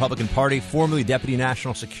Idaho Republican Party, formerly Deputy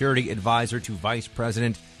National Security Advisor to Vice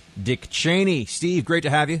President Dick Cheney. Steve, great to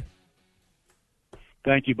have you.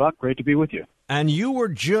 Thank you, Buck. Great to be with you. And you were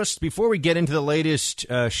just, before we get into the latest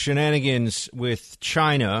shenanigans with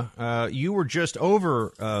China, you were just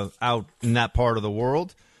out in that part of the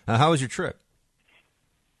world. How was your trip?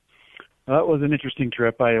 It was an interesting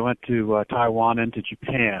trip. I went to Taiwan and to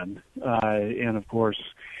Japan. And, of course,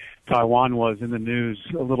 Taiwan was in the news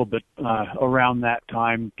a little bit around that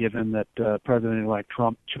time, given that President-elect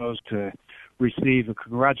Trump chose to receive a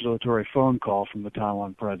congratulatory phone call from the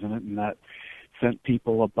Taiwan president, and that sent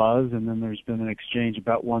people a buzz. And then there's been an exchange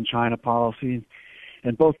about one China policy,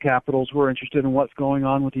 and both capitals were interested in what's going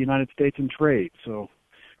on with the United States and trade. So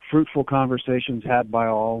fruitful conversations had by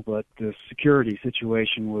all, but the security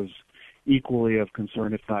situation was equally of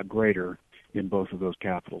concern, if not greater, in both of those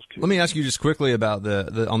capitals too. Let me ask you just quickly about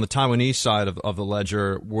the on the Taiwanese side of the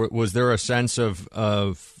ledger. Was there a sense of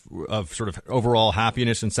sort of overall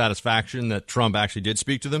happiness and satisfaction that Trump actually did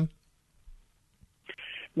speak to them?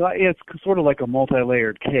 Well, it's sort of like a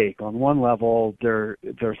multi-layered cake. On one level, they're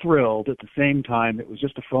thrilled. At the same time, it was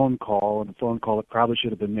just a phone call, and a phone call that probably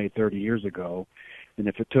should have been made 30 years ago. And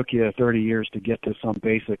if it took you 30 years to get to some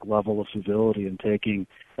basic level of civility in taking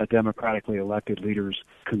a democratically elected leader's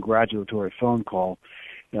congratulatory phone call,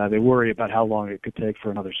 they worry about how long it could take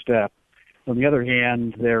for another step. On the other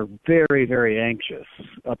hand, they're very, very anxious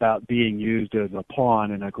about being used as a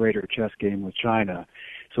pawn in a greater chess game with China.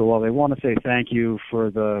 So while they want to say thank you for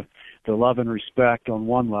the love and respect on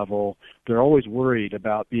one level, they're always worried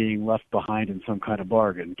about being left behind in some kind of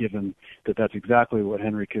bargain, given that that's exactly what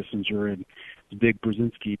Henry Kissinger and Big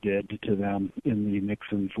Brzezinski did to them in the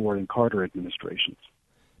Nixon, Ford, and Carter administrations.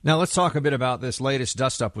 Now let's talk a bit about this latest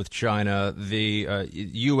dust-up with China. The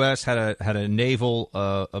U.S. had a naval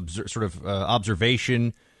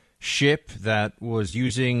observation ship that was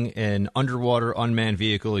using an underwater unmanned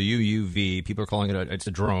vehicle, a UUV. People are calling it it's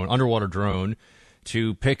a drone, underwater drone,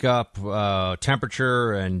 to pick up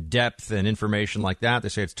temperature and depth and information like that. They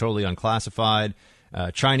say it's totally unclassified.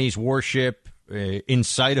 Chinese warship in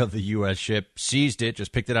sight of the U.S. ship seized it,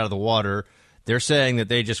 just picked it out of the water. They're saying that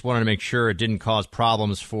they just wanted to make sure it didn't cause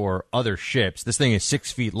problems for other ships. This thing is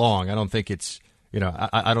 6 feet long. I don't think it's,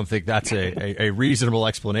 I don't think that's a reasonable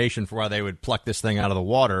explanation for why they would pluck this thing out of the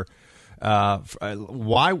water.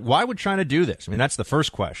 Why would China do this? I mean, that's the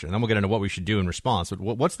first question. And then we'll get into what we should do in response. But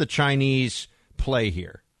what's the Chinese play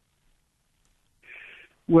here?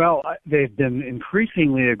 Well, they've been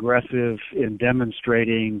increasingly aggressive in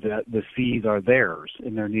demonstrating that the seas are theirs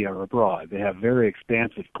in their near abroad. They have very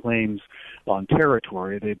expansive claims on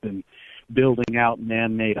territory. They've been building out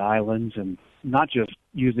man-made islands and not just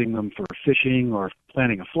using them for fishing or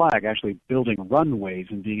planting a flag, actually building runways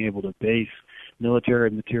and being able to base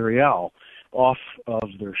military materiel off of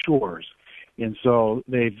their shores. And so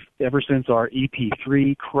they've, ever since our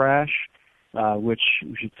EP-3 crash, which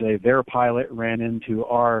we should say their pilot ran into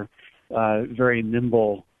our very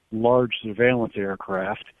nimble, large surveillance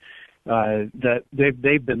aircraft, that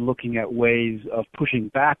they've been looking at ways of pushing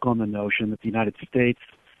back on the notion that the United States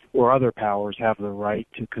or other powers have the right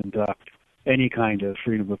to conduct any kind of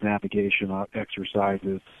freedom of navigation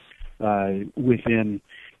exercises within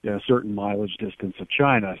a certain mileage distance of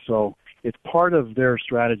China. So it's part of their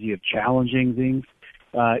strategy of challenging things.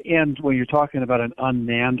 And when you're talking about an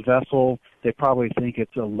unmanned vessel, they probably think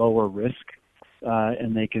it's a lower risk,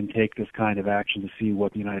 and they can take this kind of action to see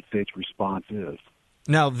what the United States response is.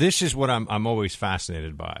 Now, this is what I'm always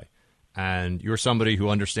fascinated by, and you're somebody who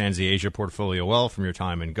understands the Asia portfolio well from your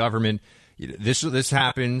time in government. This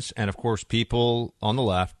happens, and of course, people on the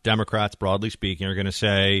left, Democrats broadly speaking, are going to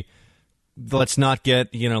say, let's not get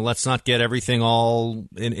everything all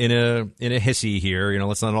in a hissy here.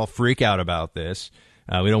 Let's not all freak out about this.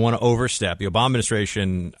 We don't want to overstep. The Obama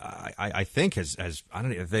administration, I think, has I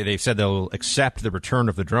don't know. They've said they'll accept the return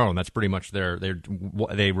of the drone. That's pretty much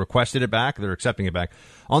they requested it back. They're accepting it back.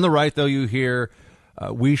 On the right, though, you hear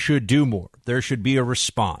we should do more. There should be a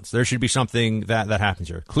response. There should be something that happens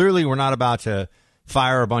here. Clearly, we're not about to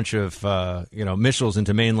fire a bunch of missiles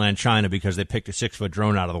into mainland China because they picked a 6-foot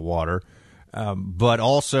drone out of the water. But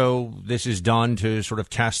also, this is done to sort of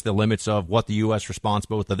test the limits of what the U.S. response,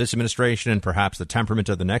 both of this administration and perhaps the temperament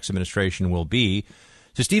of the next administration, will be.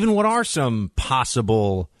 So, Stephen, what are some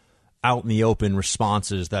possible out-in-the-open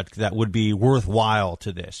responses that would be worthwhile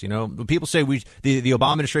to this? People say the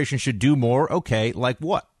Obama administration should do more. Okay, like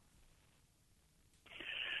what?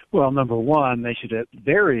 Well, number one, they should at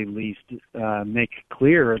very least make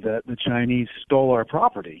clear that the Chinese stole our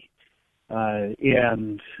property.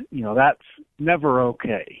 And that's never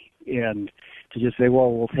okay. And to just say,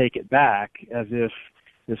 well, we'll take it back as if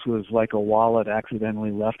this was like a wallet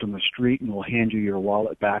accidentally left on the street and we'll hand you your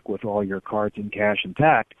wallet back with all your cards and cash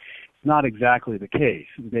intact, it's not exactly the case.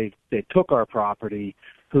 They took our property.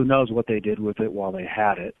 Who knows what they did with it while they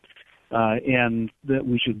had it. And that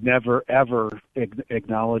we should never, ever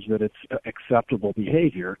acknowledge that it's acceptable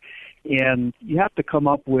behavior. And you have to come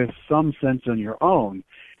up with some sense on your own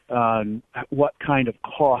what kind of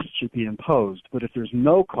cost should be imposed. But if there's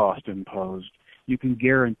no cost imposed, you can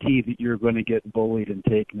guarantee that you're going to get bullied and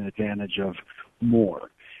taken advantage of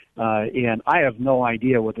more. And I have no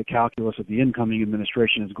idea what the calculus of the incoming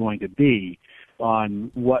administration is going to be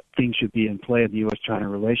on what things should be in play in the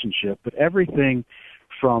U.S.-China relationship. But everything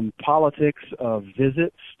from politics of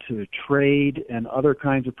visits to trade and other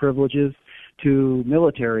kinds of privileges to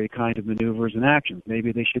military kind of maneuvers and actions.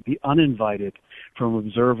 Maybe they should be uninvited from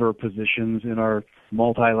observer positions in our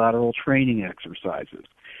multilateral training exercises.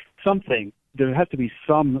 There has to be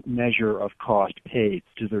some measure of cost paid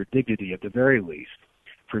to their dignity at the very least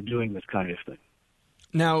for doing this kind of thing.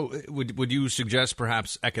 Now, would you suggest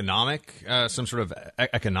perhaps some sort of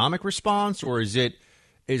economic response, or is it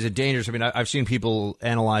dangerous? I mean, I've seen people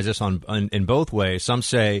analyze this in both ways. Some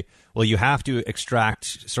say, well, you have to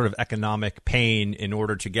extract sort of economic pain in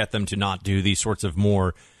order to get them to not do these sorts of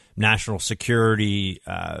more national security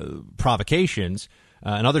provocations.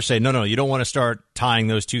 And others say, no, you don't want to start tying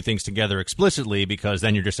those two things together explicitly because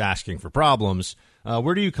then you're just asking for problems.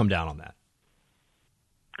 Where do you come down on that?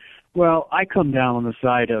 Well, I come down on the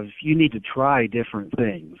side of you need to try different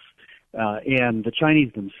things. And the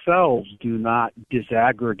Chinese themselves do not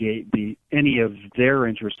disaggregate any of their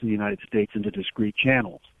interests in the United States into discrete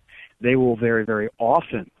channels. They will very, very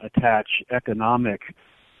often attach economic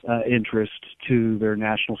interest to their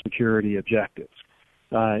national security objectives.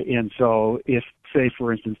 And so if, say,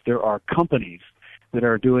 for instance, there are companies that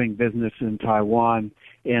are doing business in Taiwan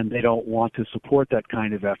and they don't want to support that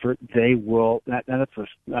kind of effort, they will, that's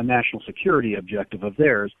a national security objective of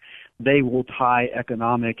theirs, they will tie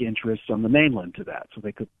economic interests on the mainland to that. So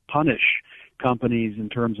they could punish companies in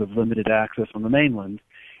terms of limited access on the mainland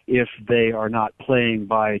if they are not playing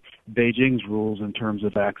by Beijing's rules in terms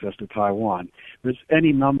of access to Taiwan. There's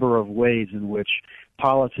any number of ways in which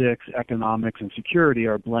politics, economics, and security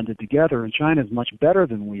are blended together, and China is much better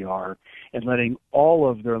than we are at letting all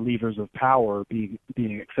of their levers of power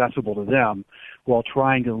being accessible to them while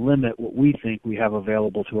trying to limit what we think we have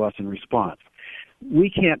available to us in response. We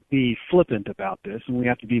can't be flippant about this, and we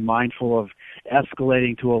have to be mindful of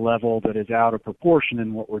escalating to a level that is out of proportion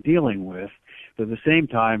in what we're dealing with. But at the same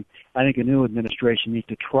time, I think a new administration needs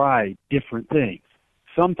to try different things.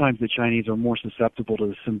 Sometimes the Chinese are more susceptible to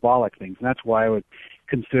the symbolic things, and that's why I would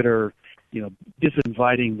consider,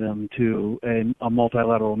 disinviting them to a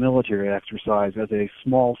multilateral military exercise as a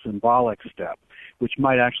small symbolic step, which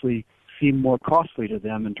might actually seem more costly to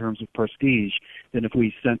them in terms of prestige than if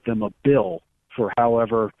we sent them a bill for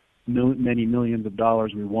however many millions of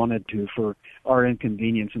dollars we wanted to for our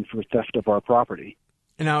inconvenience and for theft of our property.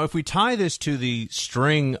 Now, if we tie this to the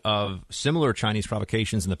string of similar Chinese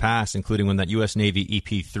provocations in the past, including when that U.S. Navy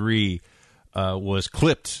EP-3 was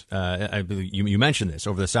clipped, I believe you mentioned this,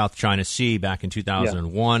 over the South China Sea back in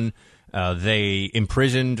 2001. Yeah. They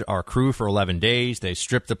imprisoned our crew for 11 days. They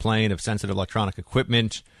stripped the plane of sensitive electronic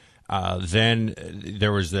equipment. Then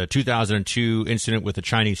there was the 2002 incident with a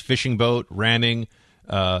Chinese fishing boat ramming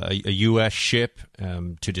a U.S. ship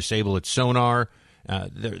to disable its sonar.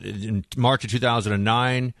 In March of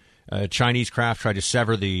 2009, a Chinese craft tried to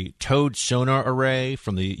sever the towed sonar array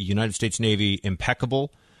from the United States Navy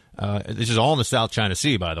Impeccable. This is all in the South China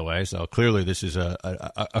Sea, by the way, so clearly this is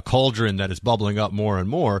a cauldron that is bubbling up more and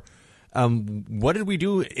more. What did we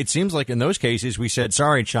do? It seems like in those cases we said,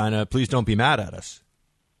 sorry, China, please don't be mad at us.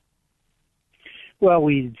 Well,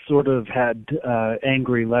 we sort of had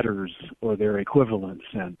angry letters or their equivalent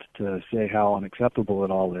sent to say how unacceptable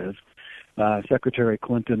it all is. Secretary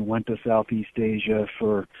Clinton went to Southeast Asia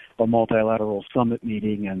for a multilateral summit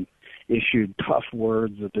meeting and issued tough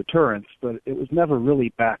words of deterrence, but it was never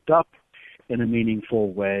really backed up in a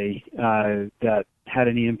meaningful way that had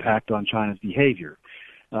any impact on China's behavior.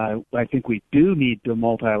 I think we do need to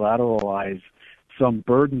multilateralize some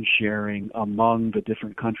burden sharing among the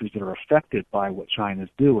different countries that are affected by what China's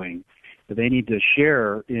doing. They need to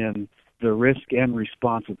share in the risk and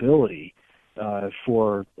responsibility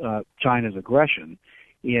for China's aggression.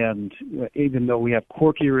 And even though we have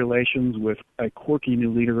quirky relations with a quirky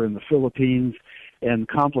new leader in the Philippines and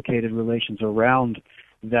complicated relations around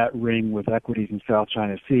that ring with equities in South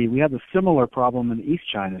China Sea, we have a similar problem in the East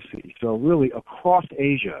China Sea. So really across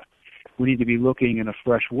Asia, we need to be looking in a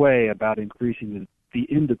fresh way about increasing the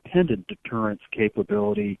independent deterrence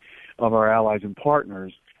capability of our allies and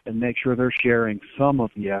partners and make sure they're sharing some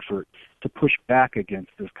of the effort to push back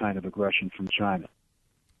against this kind of aggression from China.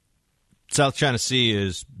 South China Sea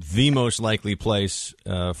is the most likely place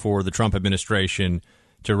for the Trump administration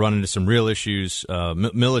to run into some real issues,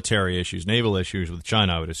 military issues, naval issues with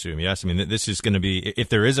China, I would assume. Yes, I mean, this is going to be, if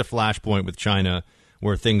there is a flashpoint with China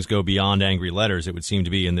where things go beyond angry letters, it would seem to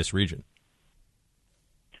be in this region.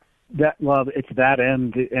 It's that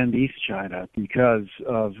and East China because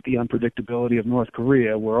of the unpredictability of North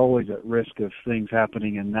Korea. We're always at risk of things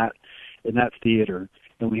happening in that theater,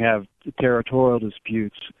 and we have territorial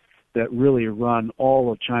disputes that really run all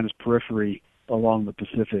of China's periphery along the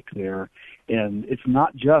Pacific there. And it's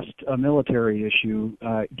not just a military issue,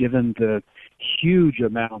 given the huge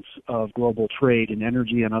amounts of global trade in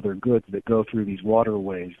energy and other goods that go through these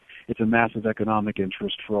waterways. It's a massive economic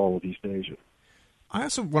interest for all of East Asia. I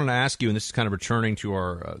also wanted to ask you, and this is kind of returning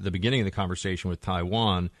to the beginning of the conversation with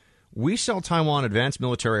Taiwan. We sell Taiwan advanced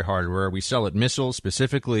military hardware. We sell it missiles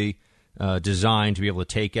specifically designed to be able to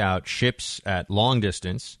take out ships at long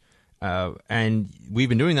distance. And we've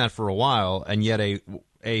been doing that for a while, and yet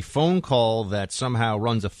a phone call that somehow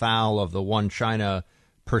runs afoul of the one China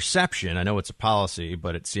perception. I know it's a policy,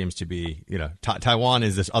 but it seems to be, Taiwan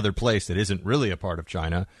is this other place that isn't really a part of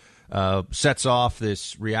China. sets off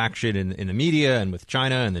this reaction in the media and with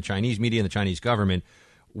China and the Chinese media and the Chinese government.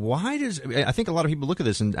 I think a lot of people look at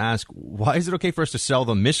this and ask, why is it okay for us to sell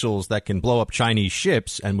them missiles that can blow up Chinese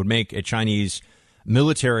ships and would make a Chinese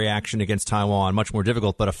military action against Taiwan much more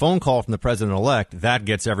difficult, but a phone call from the president-elect, that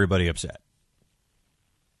gets everybody upset?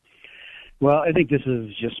 Well, I think this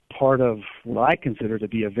is just part of what I consider to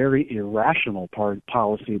be a very irrational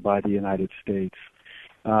policy by the United States,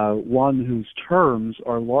 one whose terms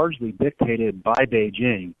are largely dictated by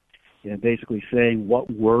Beijing, and basically saying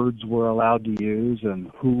what words we're allowed to use and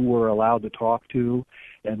who we're allowed to talk to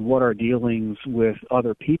and what our dealings with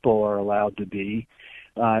other people are allowed to be.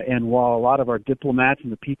 And while a lot of our diplomats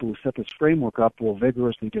and the people who set this framework up will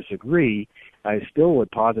vigorously disagree, I still would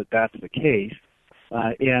posit that's the case,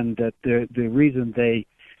 and that the reason they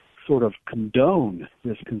sort of condone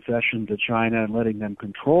this concession to China and letting them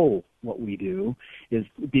control what we do is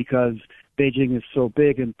because Beijing is so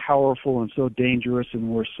big and powerful and so dangerous, and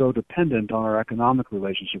we're so dependent on our economic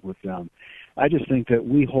relationship with them. I just think that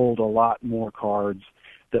we hold a lot more cards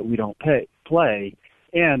that we don't play,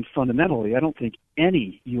 and fundamentally, I don't think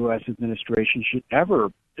any U.S. administration should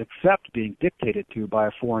ever accept being dictated to by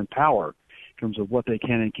a foreign power in terms of what they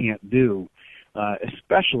can and can't do,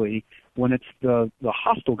 especially when it's the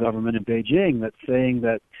hostile government in Beijing that's saying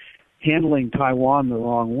that handling Taiwan the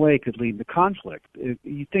wrong way could lead to conflict. If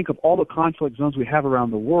you think of all the conflict zones we have around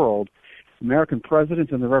the world, American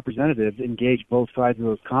presidents and the representatives engage both sides of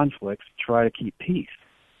those conflicts to try to keep peace.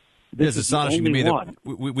 It's astonishing to me that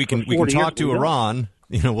we can talk to Iran.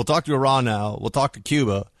 We'll talk to Iran now. We'll talk to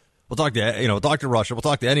Cuba. We'll talk to we'll talk to Russia. We'll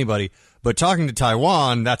talk to anybody. But talking to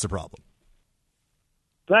Taiwan, that's a problem.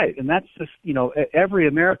 Right, and that's just every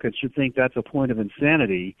American should think that's a point of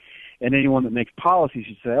insanity. And anyone that makes policy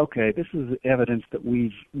should say, okay, this is evidence that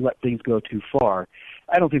we've let things go too far.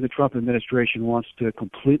 I don't think the Trump administration wants to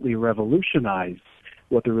completely revolutionize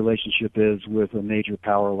what the relationship is with a major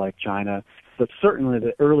power like China, but certainly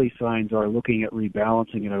the early signs are looking at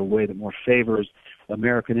rebalancing in a way that more favors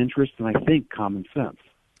American interests and I think common sense.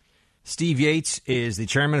 Steve Yates is the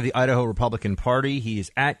chairman of the Idaho Republican Party. He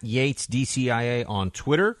is at Yates DCIA on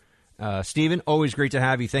Twitter. Stephen, always great to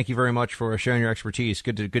have you. Thank you very much for sharing your expertise.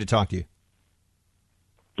 Good to talk to you.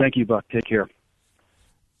 Thank you, Buck. Take care.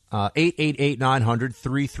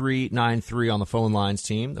 888-900-3393 on the phone lines,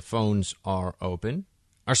 team. The phones are open.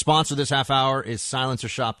 Our sponsor this half hour is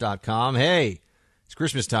silencershop.com. Hey, it's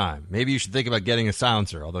Christmas time. Maybe you should think about getting a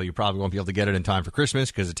silencer, although you probably won't be able to get it in time for Christmas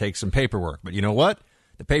because it takes some paperwork. But you know what?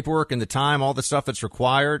 The paperwork and the time, all the stuff that's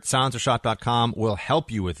required, silencershop.com will help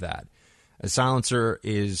you with that. A silencer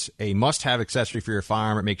is a must-have accessory for your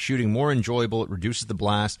firearm. It makes shooting more enjoyable. It reduces the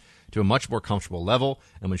blast to a much more comfortable level.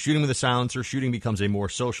 And when shooting with a silencer, shooting becomes a more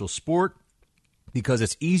social sport because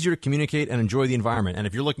it's easier to communicate and enjoy the environment. And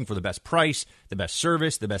if you're looking for the best price, the best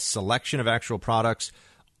service, the best selection of actual products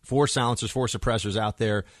for silencers, for suppressors out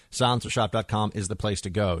there, silencershop.com is the place to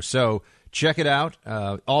go. So check it out.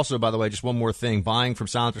 Also, by the way, just one more thing. Buying from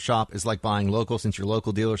Silencer Shop is like buying local since your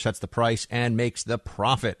local dealer sets the price and makes the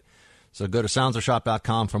profit. So go to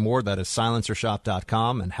silencershop.com for more. That is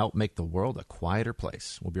silencershop.com, and help make the world a quieter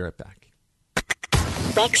place. We'll be right back.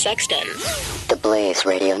 Buck Sexton, the Blaze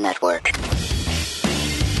Radio Network.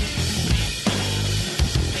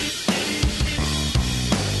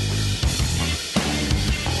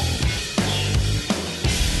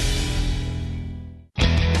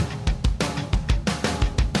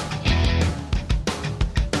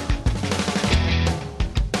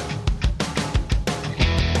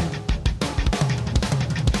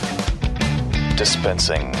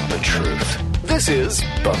 Dispensing the truth. This is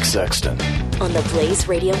Buck Sexton on the Blaze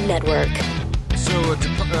Radio Network. So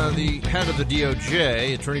the head of the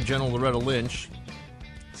DOJ, Attorney General Loretta Lynch,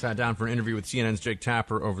 sat down for an interview with CNN's Jake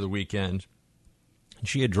Tapper over the weekend. And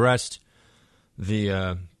she addressed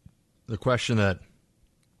the question that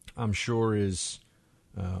I'm sure is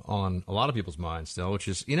on a lot of people's minds still, which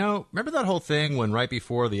is, remember that whole thing when right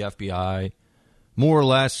before the FBI more or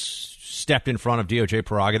less stepped in front of DOJ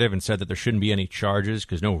prerogative and said that there shouldn't be any charges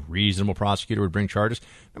because no reasonable prosecutor would bring charges?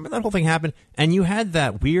 Remember that whole thing happened? And you had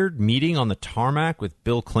that weird meeting on the tarmac with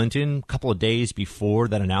Bill Clinton a couple of days before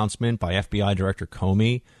that announcement by FBI Director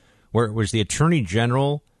Comey, where it was the Attorney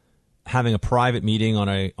General having a private meeting on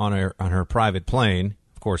her private plane.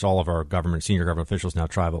 Of course, all of our senior government officials now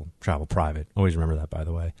travel private. Always remember that, by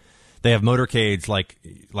the way. They have motorcades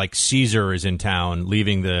like Caesar is in town,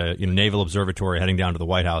 leaving the Naval Observatory, heading down to the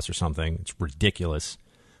White House or something. It's ridiculous.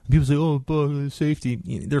 People say, "Oh, safety."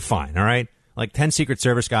 They're fine, all right? Like 10 Secret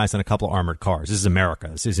Service guys and a couple of armored cars. This is America.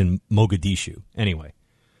 This is in Mogadishu. Anyway,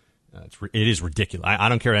 It is ridiculous. I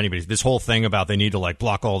don't care anybody. This whole thing about they need to like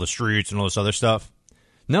block all the streets and all this other stuff.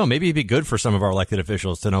 No, maybe it'd be good for some of our elected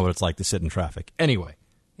officials to know what it's like to sit in traffic. Anyway,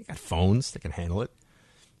 they got phones. They can handle it.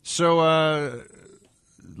 So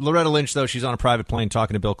Loretta Lynch, though, she's on a private plane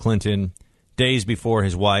talking to Bill Clinton days before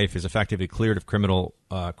his wife is effectively cleared of criminal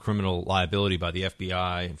liability by the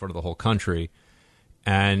FBI in front of the whole country.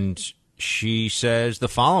 And she says the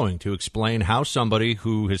following to explain how somebody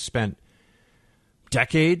who has spent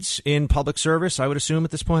decades in public service, I would assume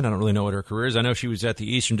at this point. I don't really know what her career is. I know she was at the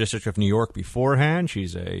Eastern District of New York beforehand.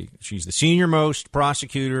 She's the senior most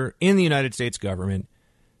prosecutor in the United States government.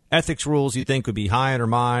 Ethics rules you'd think would be high on her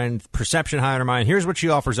mind, perception high on her mind. Here's what she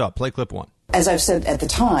offers up. Play clip 1. As I've said at the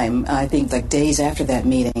time, I think like days after that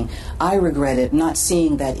meeting, I regretted not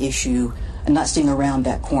seeing that issue and not seeing around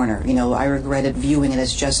that corner. You know, I regretted viewing it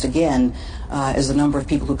as just, again, as the number of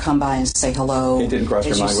people who come by and say hello. It didn't cross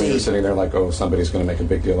your mind when you were sitting there like, oh, somebody's going to make a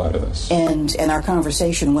big deal out of this. And our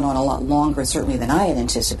conversation went on a lot longer, certainly, than I had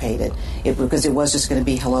anticipated, because it was just going to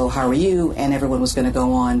be, hello, how are you? And everyone was going to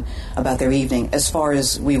go on about their evening, as far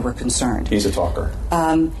as we were concerned. He's a talker.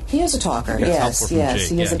 He is a talker, yes, he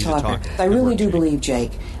is a talker. I really do believe,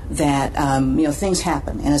 Jake, that, things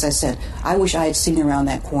happen. And as I said, I wish I had seen around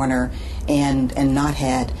that corner and not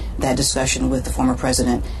had that discussion with the former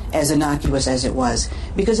president, as innocuous as it was,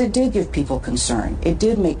 because it did give people concern. It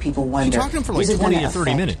did make people wonder. She talked to him for like 20 or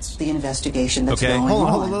 30 minutes. The investigation that's going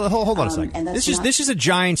on. Hold on a second. This is a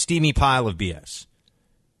giant steamy pile of BS.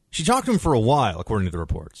 She talked to him for a while, according to the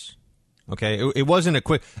reports. Okay, it wasn't a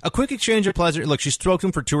quick exchange of pleasure. Look, she spoke to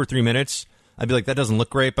him for 2 or 3 minutes. I'd be like, that doesn't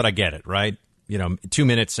look great, but I get it, right? 2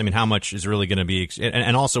 minutes. I mean, how much is really going to be,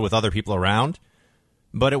 and also with other people around.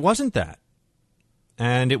 But it wasn't that.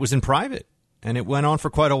 And it was in private. And it went on for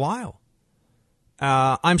quite a while.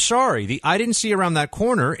 I'm sorry. I didn't see around that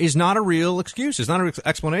corner is not a real excuse. It's not an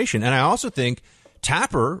explanation. And I also think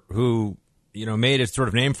Tapper, who, made a sort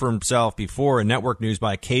of name for himself before in network news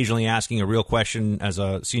by occasionally asking a real question as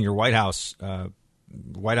a senior White House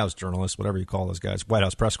journalist, whatever you call those guys, White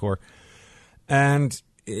House press corps. And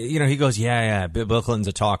he goes, yeah, Bill Clinton's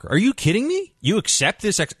a talker. Are you kidding me? You accept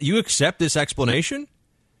this explanation?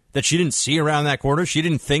 That she didn't see around that corner? She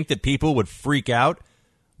didn't think that people would freak out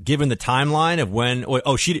given the timeline of when...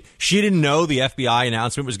 Oh, she didn't know the FBI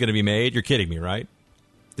announcement was going to be made? You're kidding me, right?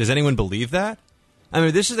 Does anyone believe that? I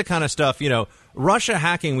mean, this is the kind of stuff, Russia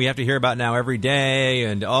hacking we have to hear about now every day,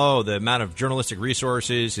 and, the amount of journalistic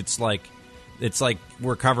resources. It's like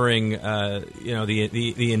we're covering,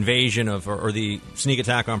 the invasion of or the sneak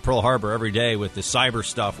attack on Pearl Harbor every day with the cyber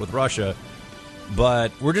stuff with Russia.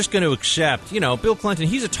 But we're just going to accept, Bill Clinton,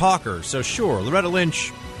 he's a talker. So sure, Loretta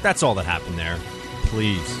Lynch, that's all that happened there.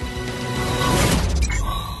 Please.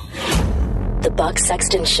 The Buck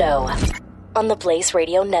Sexton Show on the Blaze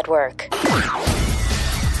Radio Network.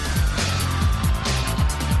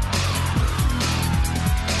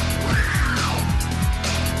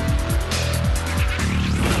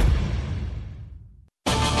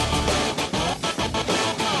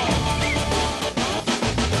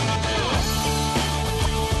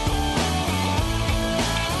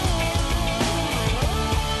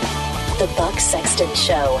 The Buck Sexton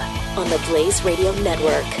Show on the Blaze Radio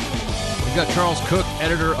Network. We've got Charles Cook,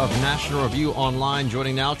 editor of National Review Online,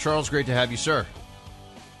 joining now. Charles, great to have you, sir.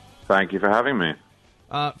 Thank you for having me.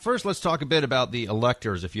 First, let's talk a bit about the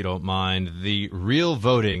electors, if you don't mind. The real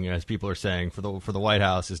voting, as people are saying, for the White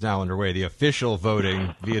House is now underway. The official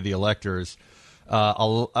voting via the electors.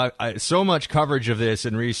 So much coverage of this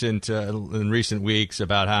in recent weeks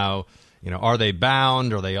about how. Are they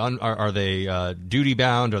bound? Are they duty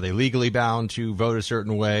bound? Are they legally bound to vote a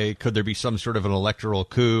certain way? Could there be some sort of an electoral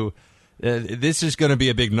coup? This is going to be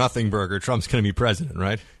a big nothing burger. Trump's going to be president,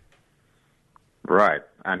 right? Right,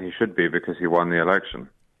 and he should be because he won the election.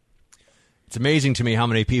 It's amazing to me how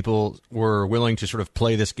many people were willing to sort of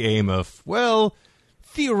play this game of, well,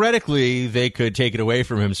 theoretically they could take it away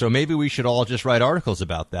from him, so maybe we should all just write articles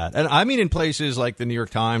about that. And I mean in places like the New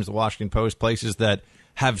York Times, the Washington Post, places that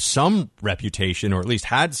have some reputation, or at least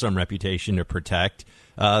had some reputation to protect,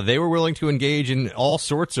 they were willing to engage in all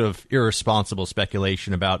sorts of irresponsible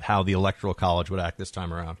speculation about how the Electoral College would act this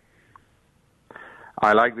time around.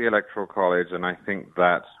 I like the Electoral College, and I think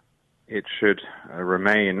that it should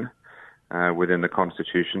remain within the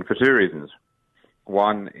Constitution for 2 reasons.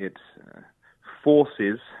 One, it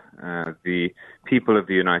forces the people of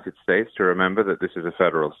the United States to remember that this is a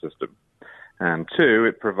federal system. And 2,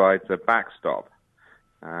 it provides a backstop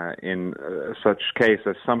in such case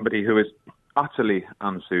as somebody who is utterly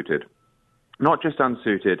unsuited, not just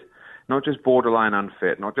borderline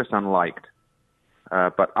unfit, not just unliked,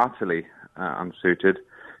 but utterly unsuited,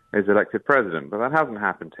 is elected president. But that hasn't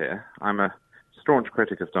happened here. I'm a staunch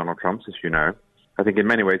critic of Donald Trump's, as you know. I think in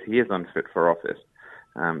many ways he is unfit for office.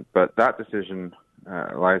 But that decision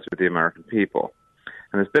lies with the American people.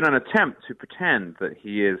 And there's been an attempt to pretend that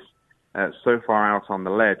he is so far out on the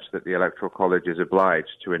ledge that the Electoral College is obliged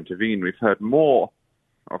to intervene. We've heard more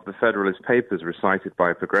of the Federalist Papers recited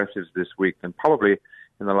by progressives this week than probably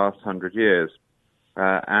in the last 100 years.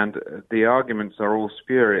 And the arguments are all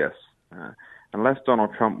spurious. Unless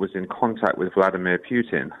Donald Trump was in contact with Vladimir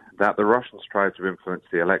Putin, that the Russians tried to influence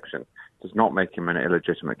the election does not make him an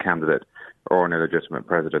illegitimate candidate or an illegitimate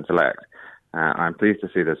president-elect. I'm pleased to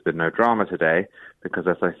see there's been no drama today because,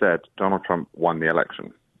 as I said, Donald Trump won the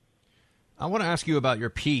election. I want to ask you about your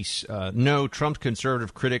piece. No, Trump's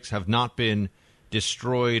conservative critics have not been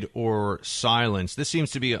destroyed or silenced. This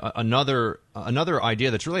seems to be another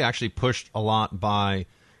idea that's really actually pushed a lot by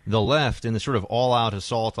the left in the sort of all-out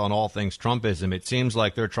assault on all things Trumpism. It seems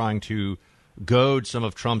like they're trying to goad some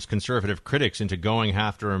of Trump's conservative critics into going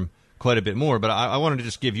after him quite a bit more. But I wanted to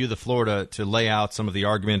just give you the floor to lay out some of the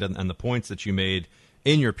argument and the points that you made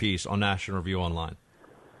in your piece on National Review Online.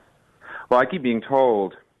 Well, I keep being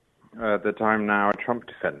told that I'm now a Trump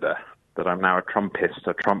defender, that I'm now a Trumpist,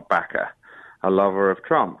 a Trump backer, a lover of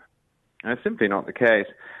Trump. And it's simply not the case.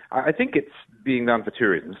 I think it's being done for two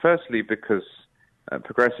reasons. Firstly, because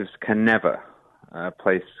progressives can never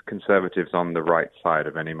place conservatives on the right side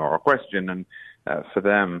of any moral question, and for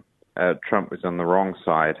them, Trump was on the wrong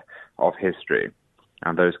side of history.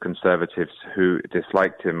 And those conservatives who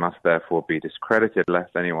disliked him must therefore be discredited,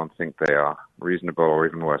 lest anyone think they are reasonable or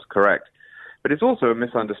even worse, correct. But it's also a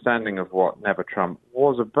misunderstanding of what Never Trump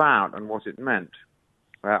was about and what it meant.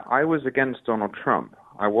 I was against Donald Trump.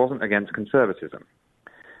 I wasn't against conservatism.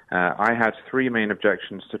 I had three main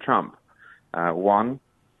objections to Trump. One,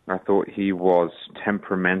 I thought he was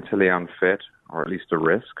temperamentally unfit, or at least a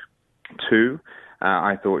risk. Two,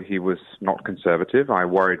 I thought he was not conservative. I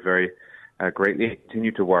worried very greatly,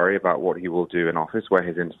 continue to worry about what he will do in office, where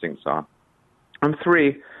his instincts are. And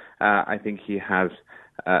three, I think he has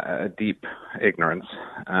a deep ignorance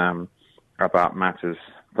about matters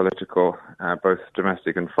political, both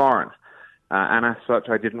domestic and foreign. And as such,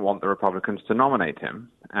 I didn't want the Republicans to nominate him.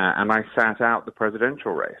 And I sat out the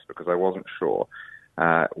presidential race because I wasn't sure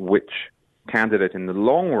which candidate in the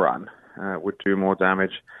long run would do more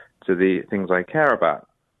damage to the things I care about.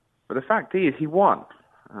 But the fact is, he won.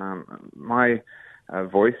 My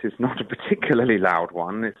voice is not a particularly loud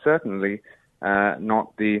one. It's certainly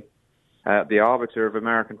not the arbiter of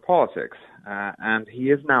American politics. And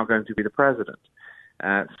he is now going to be the president.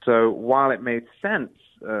 So while it made sense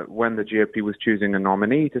when the GOP was choosing a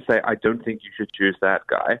nominee to say, I don't think you should choose that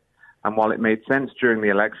guy, and while it made sense during the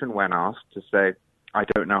election when asked to say, I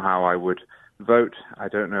don't know how I would vote, I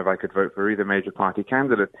don't know if I could vote for either major party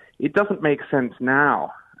candidate, it doesn't make sense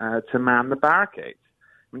now to man the barricades.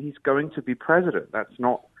 I mean, he's going to be president. That's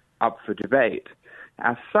not up for debate.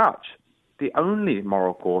 As such, the only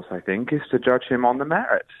moral course, I think, is to judge him on the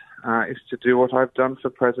merits, is to do what I've done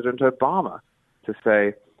for President Obama, to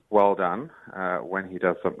say, well done, when he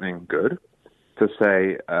does something good, to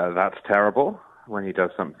say, that's terrible, when he does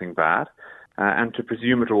something bad, and to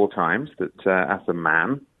presume at all times that as a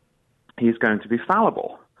man, he's going to be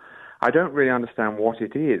fallible. I don't really understand what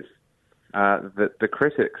it is that the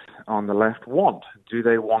critics on the left want. Do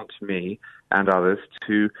they want me and others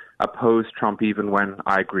to oppose Trump even when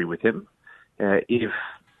I agree with him? If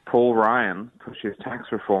Paul Ryan pushes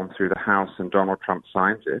tax reform through the House and Donald Trump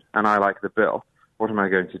signs it, and I like the bill, what am I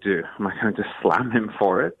going to do? Am I going to slam him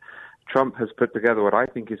for it? Trump has put together what I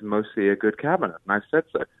think is mostly a good cabinet, and I've said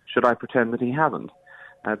so. Should I pretend that he hasn't?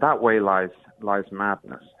 That way lies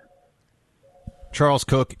madness. Charles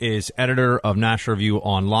Cook is editor of National Review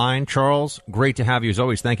Online. Charles, great to have you as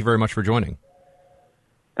always. Thank you very much for joining.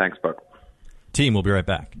 Thanks, Buck. Team, we'll be right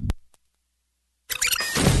back.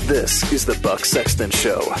 This is the Buck Sexton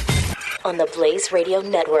Show on the Blaze Radio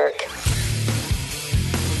Network.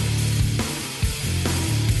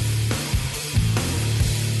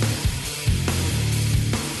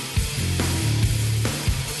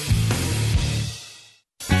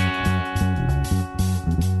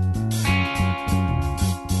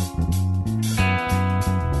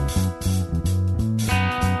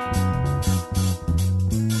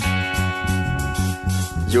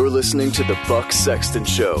 You're listening to the Buck Sexton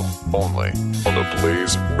Show, only on the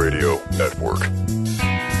Blaze Radio Network.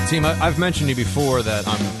 Team, I've mentioned to you before that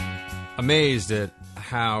I'm amazed at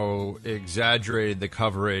how exaggerated the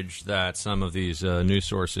coverage that some of these news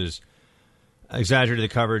sources exaggerated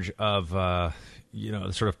the coverage of, the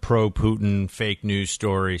sort of pro-Putin fake news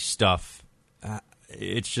story stuff.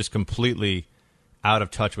 It's just completely out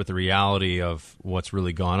of touch with the reality of what's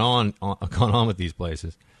really gone on with these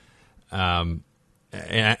places, and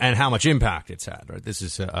how much impact it's had. Right, this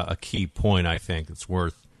is a key point. I think it's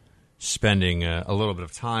worth spending a little bit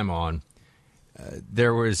of time on.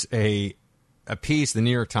 There was a piece, the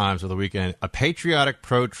New York Times, over the weekend. A patriotic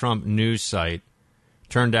pro-Trump news site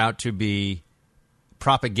turned out to be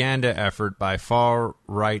propaganda effort by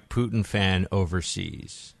far-right Putin fan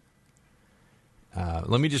overseas.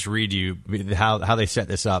 Let me just read you how they set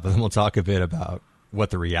this up, and then we'll talk a bit about what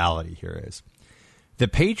the reality here is. The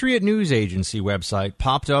Patriot News Agency website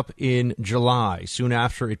popped up in July, soon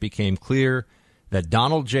after it became clear that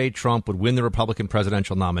Donald J. Trump would win the Republican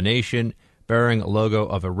presidential nomination, bearing a logo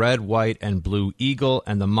of a red, white, and blue eagle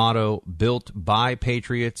and the motto, "Built by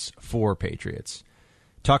Patriots, for Patriots."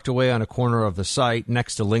 Tucked away on a corner of the site,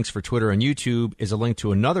 next to links for Twitter and YouTube, is a link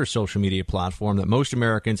to another social media platform that most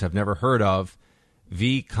Americans have never heard of,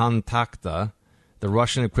 VKontakte, the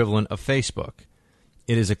Russian equivalent of Facebook.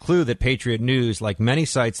 It is a clue that Patriot News, like many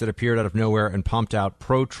sites that appeared out of nowhere and pumped out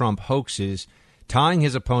pro-Trump hoaxes, tying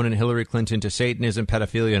his opponent Hillary Clinton to Satanism,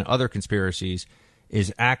 pedophilia, and other conspiracies,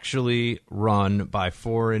 is actually run by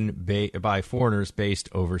foreigners based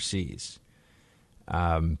overseas.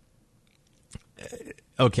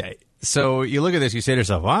 Okay, so you look at this, you say to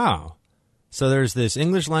yourself, wow. So there's this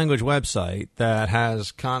English language website that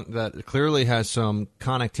has that clearly has some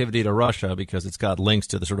connectivity to Russia because it's got links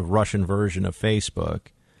to the sort of Russian version of Facebook,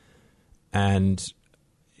 and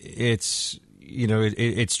it's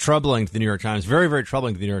it's troubling to the New York Times, very, very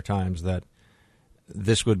troubling to the New York Times that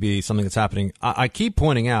this would be something that's happening. I keep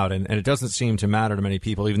pointing out, and it doesn't seem to matter to many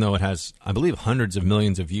people, even though it has, I believe, hundreds of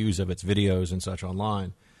millions of views of its videos and such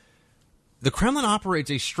online. The Kremlin operates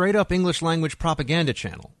a straight-up English-language propaganda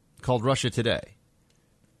channel called Russia Today.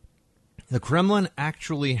 The Kremlin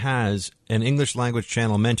actually has an English-language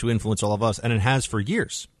channel meant to influence all of us, and it has for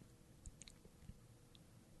years.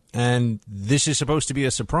 And this is supposed to be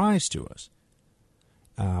a surprise to us.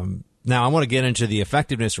 Now, I want to get into the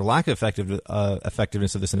effectiveness or lack of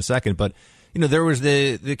effectiveness of this in a second, but there was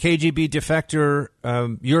the KGB defector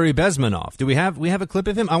Yuri Bezmenov. Do we have a clip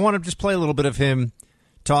of him? I want to just play a little bit of him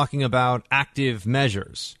talking about active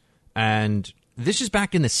measures. And this is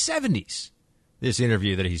back in the 70s, this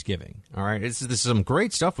interview that he's giving. All right, this is some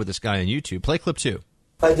great stuff with this guy on YouTube. Play clip 2.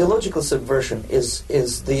 Ideological subversion is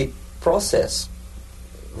the process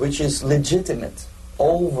which is legitimate,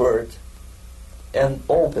 overt, and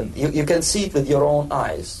open. You can see it with your own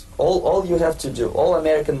eyes. All you have to do, all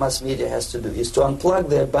American mass media has to do, is to unplug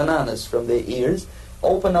their bananas from their ears,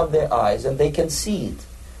 open up their eyes, and they can see it.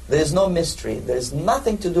 There is no mystery. There is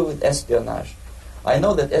nothing to do with espionage. I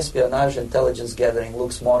know that espionage intelligence gathering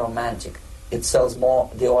looks more romantic. It sells more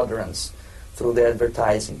deodorants through the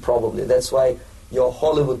advertising, probably. That's why your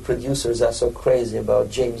Hollywood producers are so crazy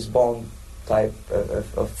about James Bond type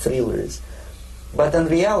of thrillers. But in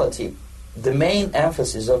reality, the main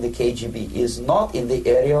emphasis of the KGB is not in the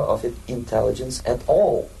area of intelligence at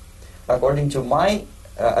all. According to my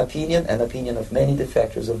opinion and opinion of many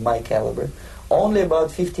defectors of my caliber, only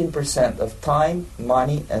about 15% of time,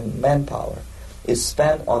 money, and manpower is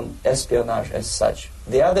spent on espionage as such.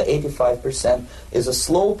 The other 85% is a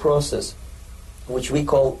slow process which we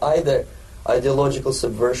call either ideological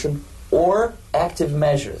subversion or active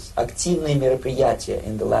measures, активные мероприятия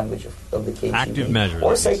in the language of the KGB, active measures,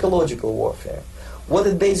 or psychological warfare. What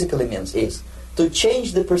it basically means is to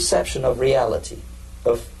change the perception of reality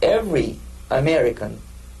of every American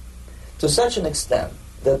to such an extent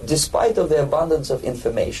that despite of the abundance of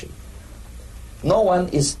information, no one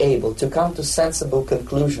is able to come to sensible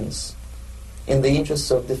conclusions in the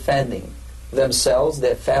interests of defending themselves,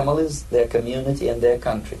 their families, their community, and their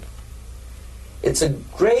country. It's a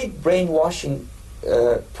great brainwashing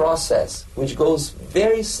process which goes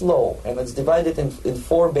very slow, and it's divided in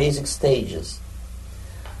 4 basic stages.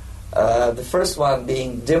 The first one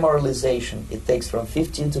being demoralization. It takes from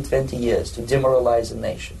 15 to 20 years to demoralize a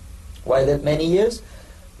nation. Why that many years?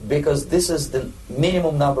 Because this is the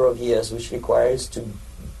minimum number of years which requires to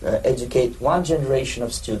educate one generation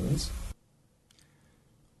of students.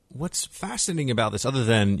 What's fascinating about this, other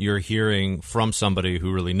than you're hearing from somebody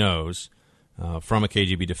who really knows, from a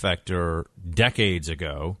KGB defector decades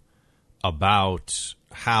ago, about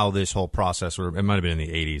how this whole process, or it might have been in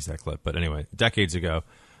the 80s, that clip, but anyway, decades ago,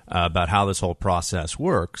 about how this whole process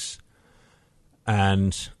works.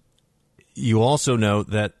 And you also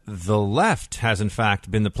note that the left has, in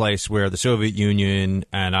fact, been the place where the Soviet Union,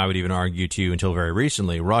 and I would even argue to you until very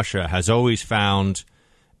recently, Russia, has always found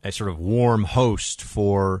a sort of warm host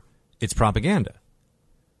for its propaganda.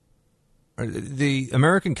 the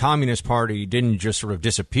American Communist Party didn't just sort of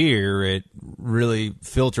disappear. It really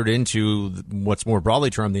filtered into what's more broadly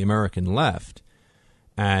termed the American left,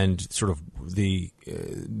 and sort of the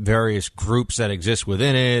various groups that exist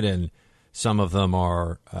within it, and some of them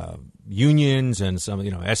are unions, and some,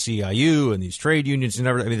 SEIU and these trade unions and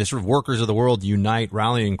everything. I mean, the sort of workers of the world unite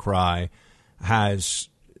rallying cry has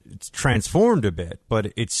transformed a bit,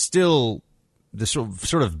 but it's still the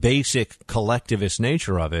sort of basic collectivist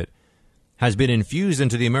nature of it has been infused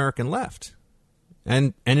into the American left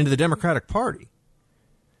and into the Democratic Party.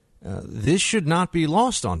 This should not be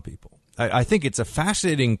lost on people. I think it's a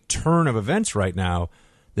fascinating turn of events right now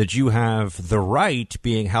that you have the right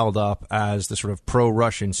being held up as the sort of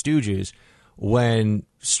pro-Russian stooges, when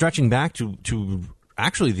stretching back to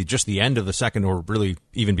actually just the end of the Second, or really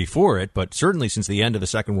even before it, but certainly since the end of the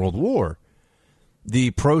Second World War,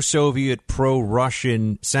 the pro-Soviet,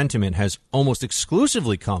 pro-Russian sentiment has almost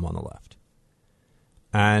exclusively come on the left.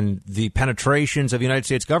 And the penetrations of the United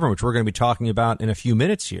States government, which we're going to be talking about in a few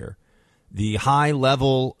minutes here, the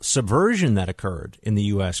high-level subversion that occurred in the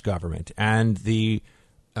U.S. government, and the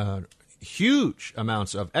huge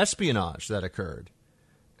amounts of espionage that occurred,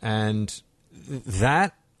 and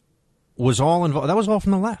that was all involved. That was all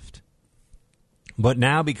from the left. But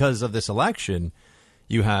now, because of this election,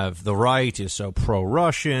 you have the right is so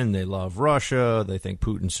pro-Russian, they love Russia, they think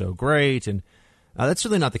Putin's so great, and that's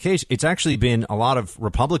really not the case. It's actually been a lot of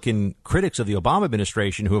Republican critics of the Obama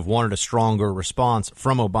administration who have wanted a stronger response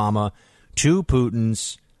from Obama to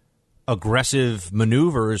Putin's aggressive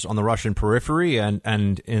maneuvers on the Russian periphery and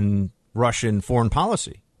in Russian foreign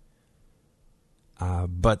policy.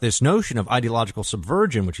 But this notion of ideological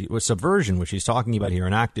subversion, which he's talking about here,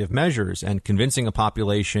 and active measures, and convincing a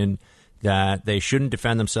population that they shouldn't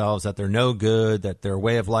defend themselves, that they're no good, that their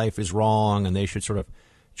way of life is wrong, and they should sort of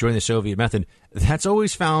join the Soviet method, that's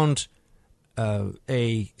always found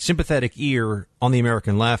a sympathetic ear on the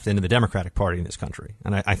American left and in the Democratic Party in this country.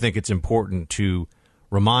 And I think it's important to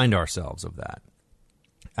remind ourselves of that,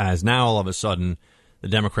 as now all of a sudden the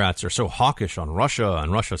Democrats are so hawkish on Russia,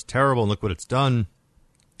 and Russia's terrible, and look what it's done.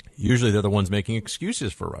 Usually they're the ones making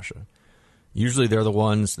excuses for Russia. Usually they're the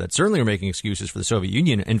ones that certainly are making excuses for the Soviet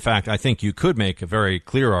Union. In fact, I think you could make a very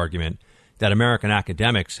clear argument that American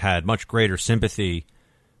academics had much greater sympathy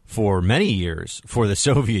for many years for the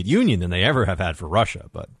Soviet Union than they ever have had for Russia.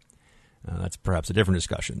 But that's perhaps a different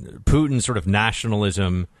discussion. Putin's sort of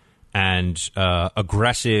nationalism and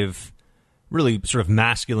aggressive, really sort of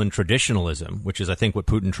masculine traditionalism, which is, I think, what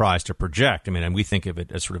Putin tries to project. I mean, and we think of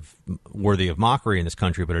it as sort of worthy of mockery in this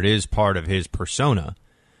country, but it is part of his persona.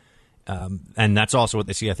 And that's also what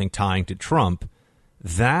they see, I think, tying to Trump.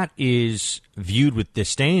 That is viewed with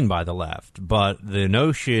disdain by the left. But the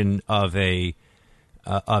notion of a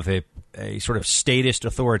sort of statist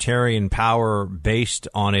authoritarian power based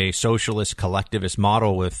on a socialist collectivist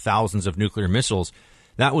model with thousands of nuclear missiles,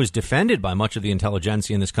 that was defended by much of the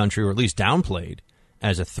intelligentsia in this country, or at least downplayed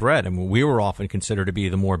as a threat. I mean, we were often considered to be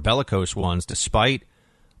the more bellicose ones, despite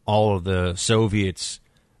all of the Soviets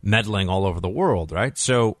meddling all over the world, right?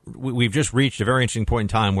 So we've just reached a very interesting point in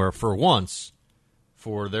time where, for once,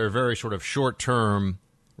 for their very sort of short-term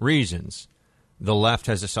reasons, the left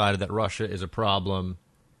has decided that Russia is a problem,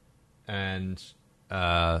 and,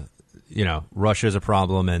 Russia is a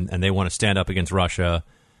problem, and they want to stand up against Russia,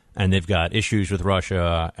 and they've got issues with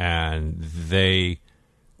Russia, and they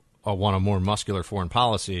want a more muscular foreign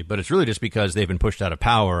policy, but it's really just because they've been pushed out of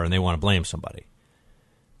power and they want to blame somebody.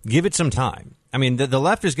 Give it some time. I mean, the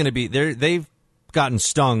left is going to be there. They've gotten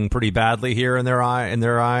stung pretty badly here in their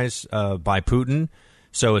eyes by Putin,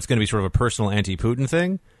 so it's going to be sort of a personal anti-Putin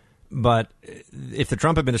thing. But if the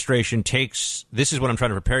Trump administration takes, this is what I'm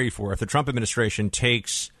trying to prepare you for, if the Trump administration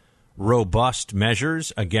takes robust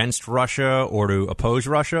measures against Russia or to oppose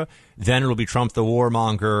Russia, then it'll be Trump the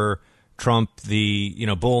warmonger, Trump the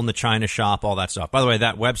bull in the China shop, all that stuff. By the way,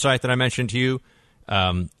 that website that I mentioned to you,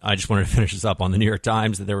 I just wanted to finish this up on the New York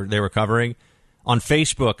Times that they were covering. On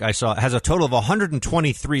Facebook, I saw it has a total of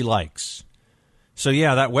 123 likes. So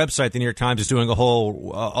yeah, that website the New York Times is doing a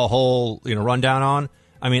whole rundown on.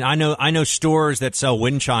 I mean, I know stores that sell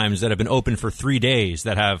wind chimes that have been open for 3 days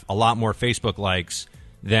that have a lot more Facebook likes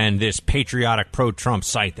than this patriotic pro-Trump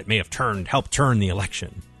site that may have helped turn the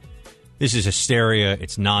election. This is hysteria.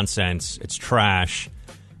 It's nonsense. It's trash.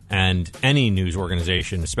 And any news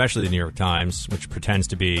organization, especially the New York Times, which pretends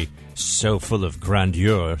to be so full of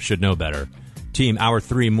grandeur, should know better. Team, Hour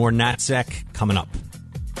 3, more NatSec coming up.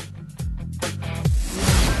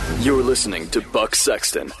 You're listening to Buck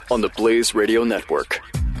Sexton on the Blaze Radio Network.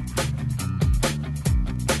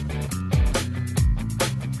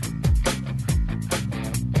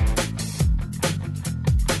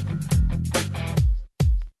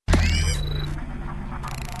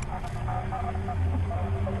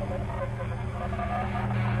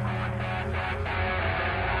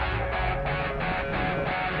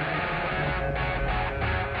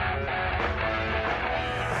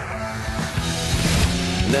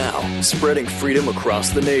 Now, spreading freedom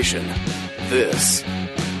across the nation. This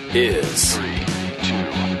is 3, 2, 1.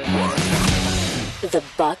 The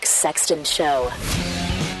Buck Sexton Show.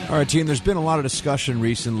 All right, team, there's been a lot of discussion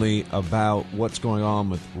recently about what's going on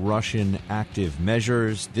with Russian active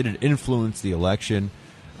measures. Did it influence the election?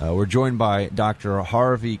 We're joined by Dr.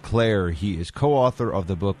 Harvey Clare. He is co-author of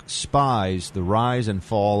the book Spies, The Rise and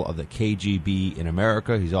Fall of the KGB in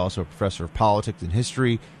America. He's also a professor of politics and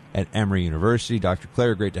history at Emory University. Dr.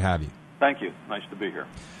 Clare, great to have you. Thank you. Nice to be here.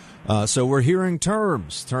 So we're hearing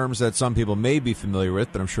terms that some people may be familiar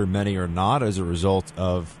with, but I'm sure many are not as a result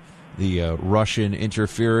of the Russian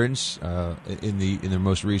interference in the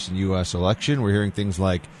most recent U.S. election. We're hearing things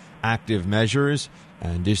like active measures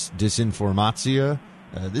and disinformatia.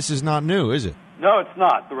 This is not new, is it? No, it's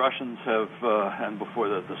not. The Russians have, and before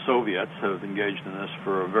that, the Soviets have engaged in this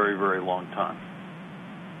for a very, very long time.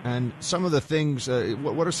 And some of the things,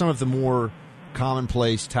 what are some of the more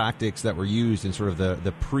commonplace tactics that were used in sort of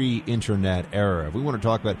the pre-internet era? If we want to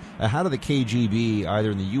talk about how did the KGB, either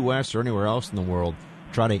in the U.S. or anywhere else in the world,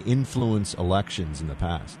 try to influence elections in the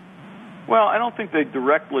past? Well, I don't think they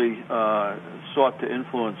directly sought to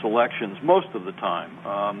influence elections most of the time.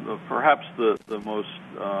 Perhaps the most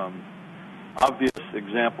obvious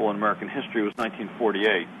example in American history was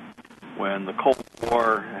 1948, when the Cold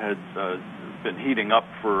War had been heating up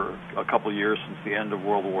for a couple of years since the end of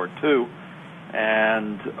World War II,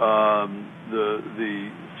 and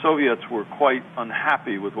the Soviets were quite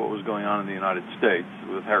unhappy with what was going on in the United States,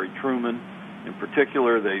 with Harry Truman in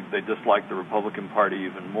particular. They disliked the Republican Party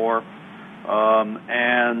even more.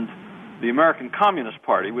 And the American Communist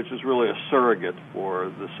Party, which is really a surrogate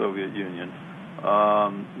for the Soviet Union,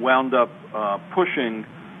 wound up pushing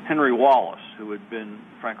Henry Wallace, who had been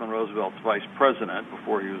Franklin Roosevelt's vice president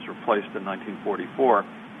before he was replaced in 1944.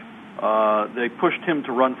 They pushed him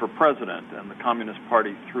to run for president, and the Communist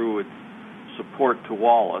Party threw its support to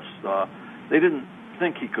Wallace. They didn't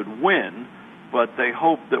think he could win, but they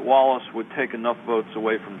hoped that Wallace would take enough votes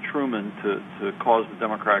away from Truman to cause the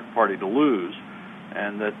Democratic Party to lose,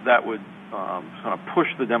 and that would kind of push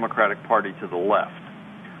the Democratic Party to the left.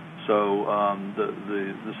 So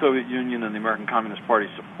the Soviet Union and the American Communist Party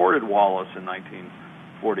supported Wallace in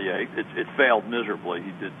 1948. It failed miserably.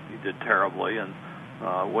 He did terribly, and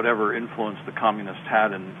whatever influence the communists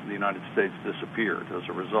had in the United States disappeared as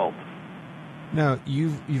a result. Now,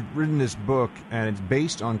 you've written this book, and it's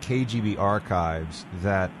based on KGB archives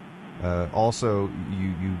that also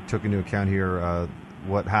you took into account here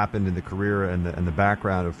what happened in the career and the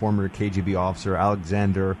background of former KGB officer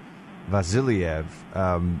Alexander Vasiliev.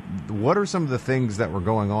 What are some of the things that were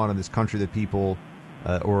going on in this country that people,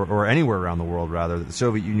 or anywhere around the world rather, that the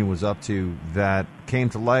Soviet Union was up to that came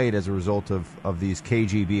to light as a result of these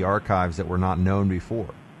KGB archives that were not known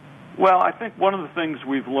before? Well, I think one of the things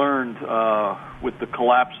we've learned with the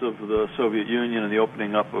collapse of the Soviet Union and the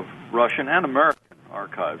opening up of Russian and American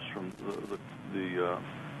archives from the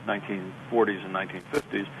 1940s and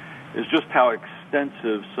 1950s is just how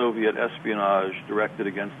extensive Soviet espionage directed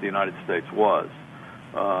against the United States was.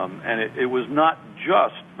 And it was not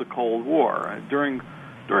just the Cold War. During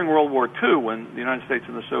World War II, when the United States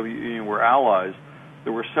and the Soviet Union were allies,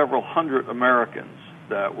 there were several hundred Americans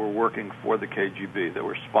that were working for the KGB, that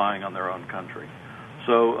were spying on their own country.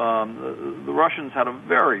 So the Russians had a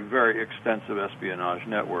very, very extensive espionage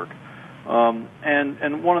network.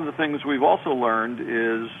 And one of the things we've also learned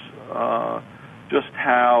is just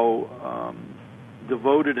how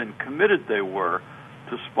devoted and committed they were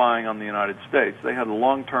to spying on the United States. They had a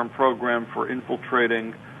long-term program for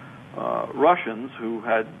infiltrating Russians who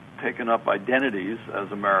had taken up identities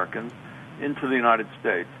as Americans into the United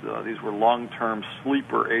States. These were long-term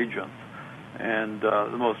sleeper agents. And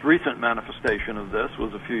the most recent manifestation of this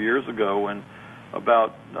was a few years ago when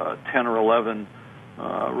about 10 or 11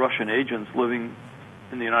 Russian agents living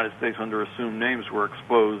in the United States under assumed names were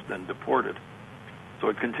exposed and deported. So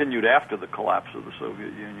it continued after the collapse of the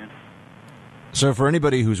Soviet Union. So for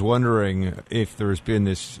anybody who's wondering if there's been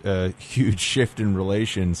this huge shift in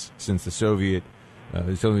relations since the Soviet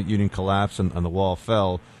Union collapsed and the wall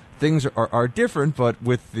fell, things are different, but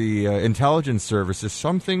with the intelligence services,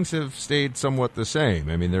 some things have stayed somewhat the same.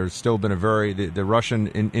 I mean, there's still been the Russian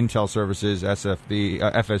intel services, FSB,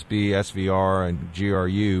 SVR, and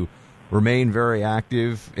GRU, remain very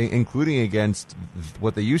active, including against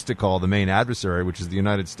what they used to call the main adversary, which is the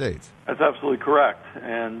United States. That's absolutely correct.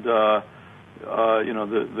 And,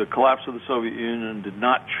 the collapse of the Soviet Union did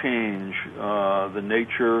not change the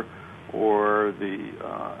nature or the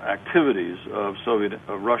activities of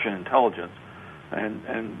Russian intelligence.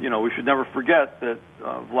 And we should never forget that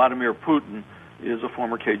Vladimir Putin is a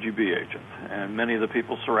former KGB agent, and many of the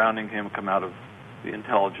people surrounding him come out of the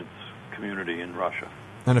intelligence community in Russia.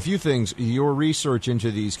 And a few things. Your research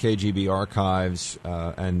into these KGB archives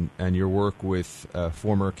and your work with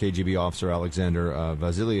former KGB officer Alexander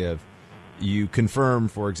Vasiliev, you confirm,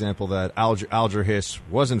 for example, that Alger Hiss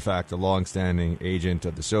was in fact a long-standing agent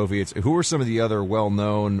of the Soviets. Who are some of the other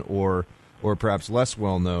well-known or perhaps less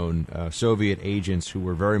well-known Soviet agents who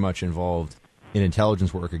were very much involved in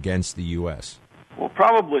intelligence work against the U.S.? Well,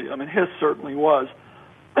 probably, Hiss certainly was.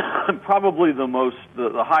 Probably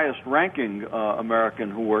the highest-ranking American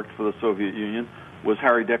who worked for the Soviet Union was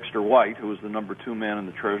Harry Dexter White, who was the number 2 man in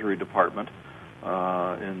the Treasury Department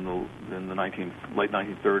in the late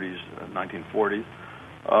 1930s, 1940s.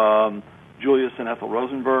 Julius and Ethel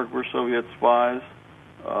Rosenberg were Soviet spies.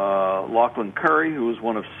 Lachlan Curry, who was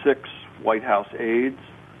one of 6 White House aides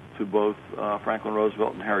to both Franklin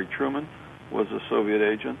Roosevelt and Harry Truman, was a Soviet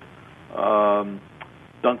agent.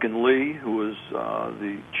 Duncan Lee, who was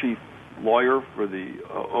the chief lawyer for the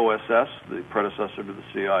OSS, the predecessor to the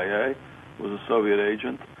CIA, was a Soviet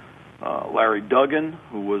agent. Larry Duggan,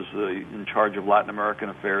 who was in charge of Latin American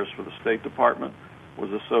affairs for the State Department,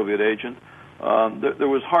 was a Soviet agent. There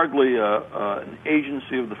was hardly an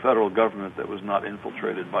agency of the federal government that was not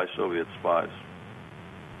infiltrated by Soviet spies.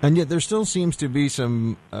 And yet there still seems to be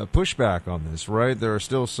some pushback on this, right? There are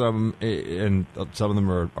still some, and some of them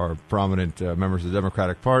are prominent members of the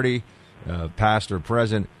Democratic Party, past or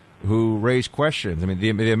present, who raise questions.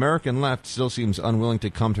 The American left still seems unwilling to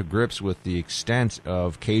come to grips with the extent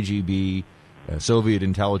of KGB, Soviet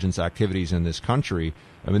intelligence activities in this country.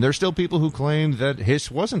 There's still people who claim that Hiss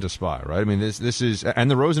wasn't a spy, right? This is, and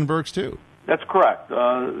the Rosenbergs too. That's correct.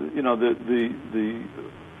 The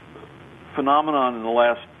phenomenon in the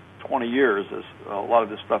last 20 years, as a lot of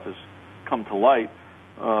this stuff has come to light,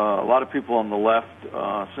 a lot of people on the left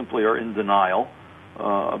simply are in denial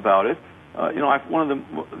about it. One of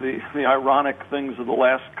the ironic things of the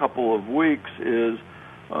last couple of weeks is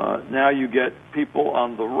now you get people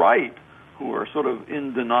on the right who are sort of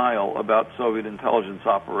in denial about Soviet intelligence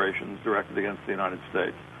operations directed against the United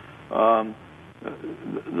States. The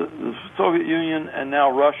Soviet Union and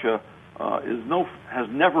now Russia has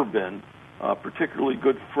never been a particularly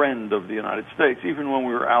good friend of the United States, even when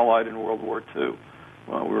we were allied in World War II.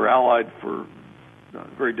 We were allied for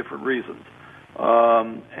very different reasons.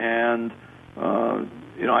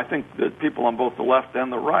 I think that people on both the left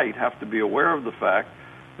and the right have to be aware of the fact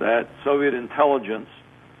that Soviet intelligence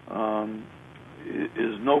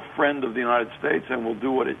is no friend of the United States and will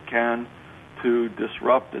do what it can to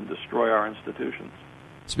disrupt and destroy our institutions.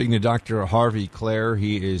 Speaking to Dr. Harvey Clare,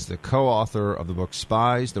 he is the co-author of the book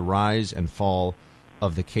Spies, The Rise and Fall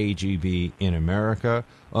of the KGB in America.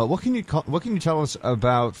 What can you tell us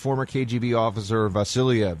about former KGB officer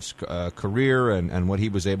Vasiliev's career and what he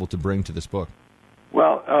was able to bring to this book?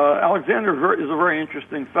 Well, Alexander is a very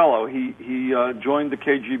interesting fellow. He joined the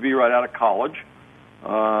KGB right out of college,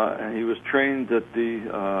 and he was trained at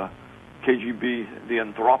the KGB, the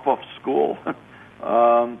Andropov School,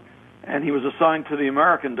 and he was assigned to the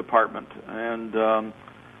American department. And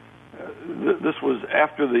this was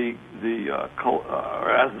after as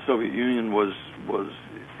the Soviet Union was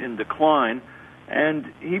in decline, and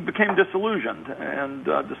he became disillusioned and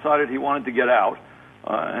decided he wanted to get out,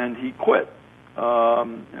 and he quit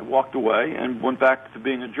and walked away and went back to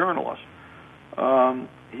being a journalist.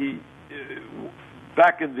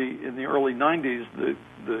 Back in the early 90s,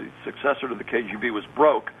 the successor to the KGB was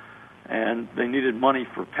broke, and they needed money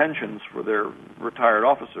for pensions for their retired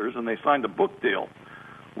officers, and they signed a book deal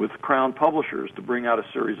with Crown Publishers to bring out a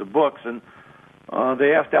series of books, and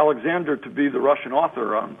they asked Alexander to be the Russian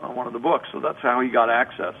author on one of the books, so that's how he got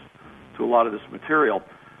access to a lot of this material.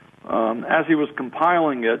 As he was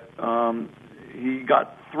compiling it, he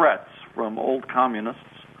got threats from old communists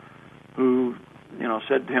who,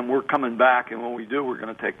 said to him, "We're coming back, and when we do, we're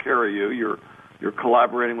going to take care of you. You're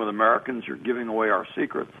collaborating with Americans. You're giving away our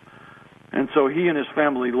secrets." And so he and his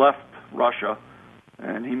family left Russia,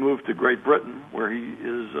 and he moved to Great Britain, where he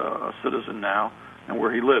is a citizen now, and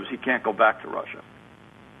where he lives. He can't go back to Russia.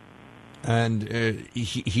 And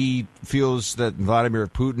he feels that Vladimir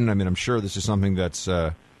Putin, I'm sure this is something that's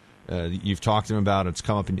you've talked to him about. It's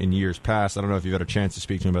come up in years past. I don't know if you've had a chance to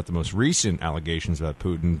speak to him about the most recent allegations about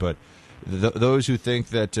Putin, but those who think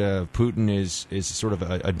that Putin is sort of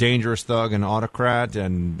a dangerous thug and autocrat,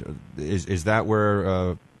 and is that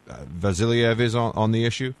where Vasiliev is on the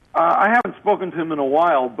issue? I haven't spoken to him in a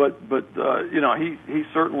while, but he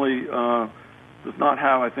certainly does not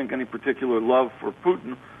have, I think, any particular love for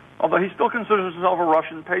Putin, although he still considers himself a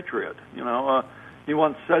Russian patriot. He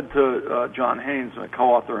once said to John Haynes, my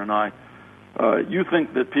co-author, and I, You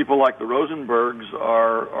think that people like the Rosenbergs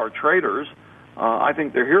are traitors. I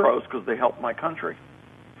think they're heroes because they helped my country.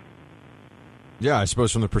 Yeah, I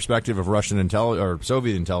suppose from the perspective of Russian or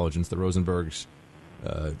Soviet intelligence, the Rosenbergs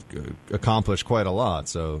accomplished quite a lot.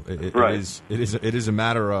 So it is a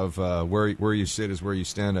matter of where you sit is where you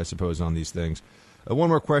stand, I suppose, on these things. One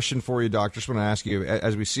more question for you, Doc. Just want to ask you,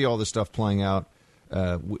 as we see all this stuff playing out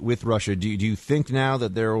with Russia, do you think now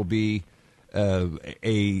that there will be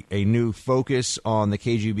a new focus on the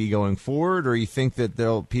KGB going forward, or you think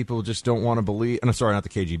that people just don't want to believe? No, sorry, not the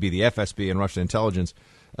KGB, the FSB and Russian intelligence.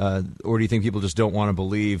 Or do you think people just don't want to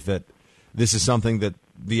believe that this is something that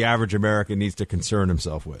the average American needs to concern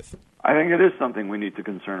himself with? I think it is something we need to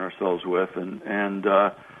concern ourselves with, and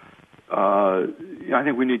I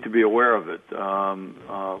think we need to be aware of it.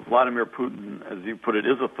 Vladimir Putin, as you put it,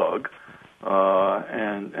 is a thug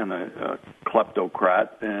and a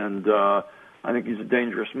kleptocrat, and I think he's a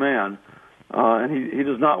dangerous man, and he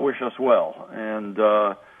does not wish us well. And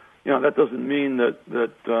that doesn't mean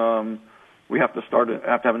that we have to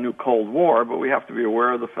have a new Cold War, but we have to be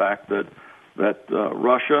aware of the fact that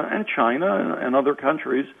Russia and China and other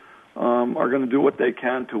countries are going to do what they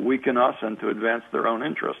can to weaken us and to advance their own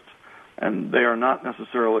interests, and they are not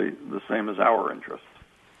necessarily the same as our interests.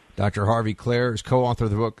 Dr. Harvey Clare is co-author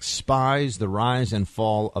of the book Spies, The Rise and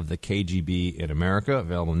Fall of the KGB in America,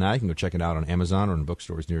 available now. You can go check it out on Amazon or in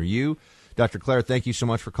bookstores near you. Dr. Clare, thank you so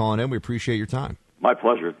much for calling in. We appreciate your time. My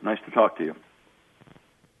pleasure. Nice to talk to you.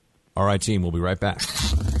 All right, team, we'll be right back.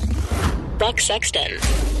 Buck Sexton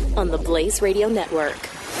on the Blaze Radio Network.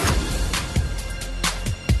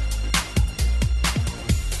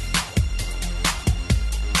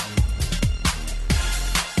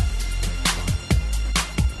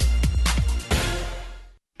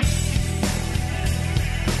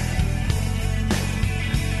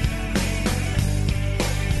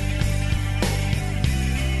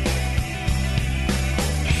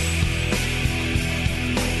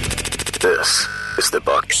 This is the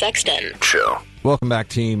Buck Sexton Show. Welcome back,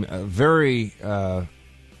 team. A very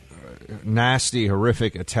nasty,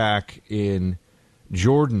 horrific attack in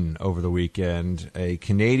Jordan over the weekend. A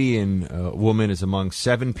Canadian woman is among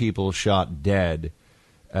 7 people shot dead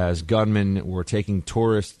as gunmen were taking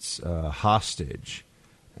tourists hostage.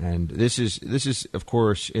 And this is, of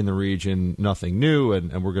course, in the region, nothing new,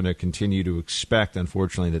 and we're going to continue to expect,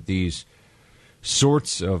 unfortunately, that these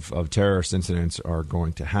sorts of terrorist incidents are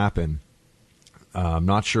going to happen. I'm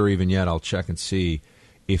not sure even yet. I'll check and see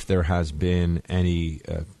if there has been any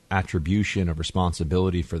attribution of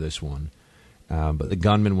responsibility for this one. But the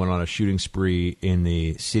gunman went on a shooting spree in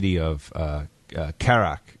the city of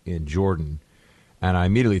Karak in Jordan. And I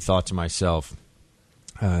immediately thought to myself,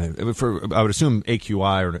 I would assume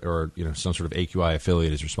AQI or some sort of AQI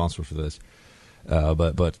affiliate is responsible for this.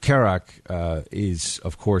 But Karak is,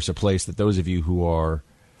 of course, a place that those of you who are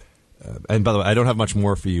and by the way, I don't have much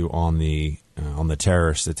more for you on the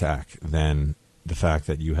terrorist attack than the fact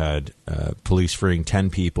that you had police freeing 10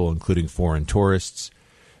 people, including foreign tourists.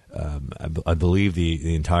 I believe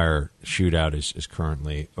the entire shootout is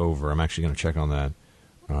currently over. I'm actually going to check on that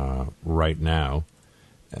right now.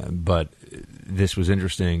 But this was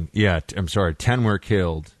interesting. Yeah, I'm sorry. 10 were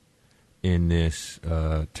killed in this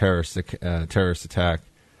terrorist attack.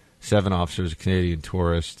 7 officers, a Canadian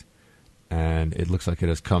tourist. And it looks like it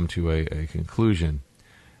has come to a conclusion.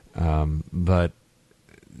 So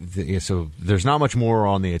there's not much more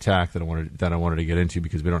on the attack that I wanted to get into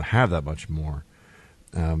because we don't have that much more.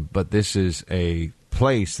 But this is a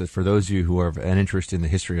place that, for those of you who have an interest in the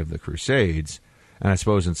history of the Crusades, and I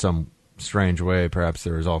suppose in some strange way, perhaps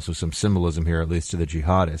there is also some symbolism here, at least to the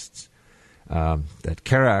jihadists, that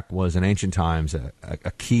Karak was in ancient times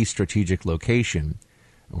a key strategic location,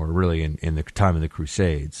 or really in the time of the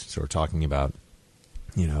Crusades. So we're talking about,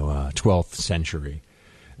 12th century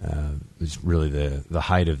is really the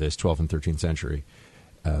height of this, 12th and 13th century.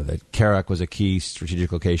 That Karak was a key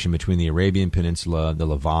strategic location between the Arabian Peninsula, the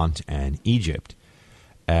Levant, and Egypt.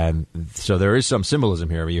 And so there is some symbolism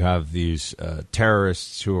here. You have these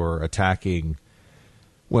terrorists who are attacking,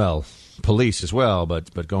 police as well,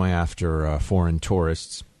 but going after foreign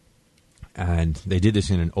tourists. And they did this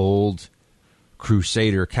in an old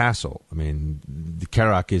Crusader castle. I mean, the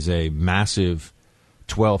Karak is a massive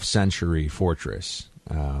 12th century fortress.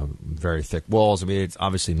 Very thick walls. I mean, it's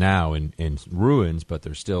obviously now in ruins, but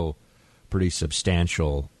there's still pretty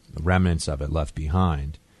substantial remnants of it left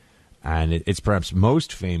behind. And it's perhaps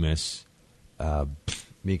most famous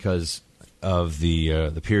because of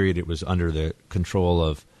the period it was under the control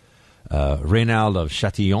of Reynald of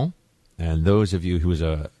Châtillon. And those of you who was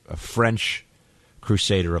a French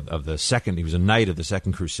crusader of the second, he was a knight of the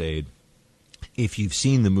Second Crusade, if you've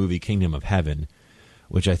seen the movie Kingdom of Heaven,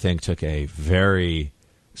 which I think took a very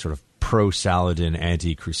sort of pro-Saladin,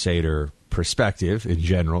 anti-Crusader perspective in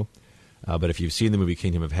general, but if you've seen the movie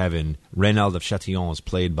Kingdom of Heaven, Reynald of Chatillon is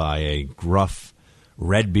played by a gruff,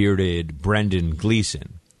 red-bearded Brendan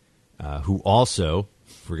Gleeson, who also,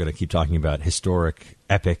 if we're going to keep talking about historic,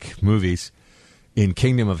 epic movies, in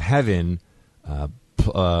Kingdom of Heaven,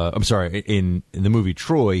 in the movie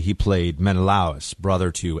Troy, he played Menelaus,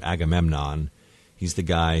 brother to Agamemnon. He's the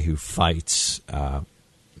guy who fights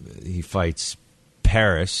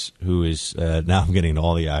Paris, who is, now I'm getting into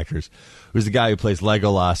all the actors, who's the guy who plays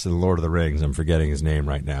Legolas in Lord of the Rings. I'm forgetting his name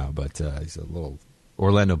right now, but he's a little,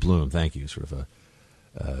 Orlando Bloom, thank you, sort of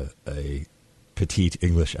a petite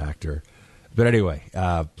English actor. But anyway,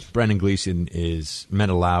 Brendan Gleeson is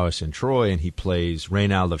Menelaus in Troy, and he plays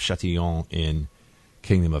Reynald of Chatillon in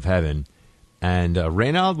Kingdom of Heaven. And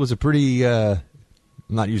Reynald was a pretty, I'm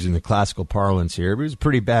not using the classical parlance here, but he was a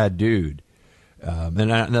pretty bad dude.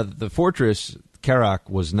 The fortress, Kerak,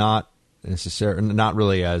 was not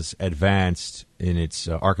really as advanced in its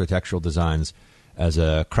architectural designs as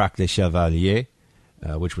a Crac des Chevaliers,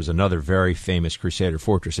 which was another very famous Crusader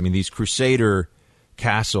fortress. I mean, these Crusader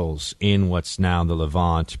castles in what's now the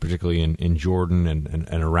Levant, particularly in Jordan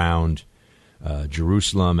and around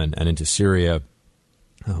Jerusalem and into Syria,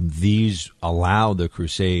 these allowed the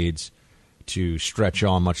Crusades to stretch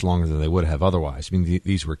on much longer than they would have otherwise. I mean,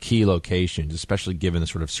 these were key locations, especially given the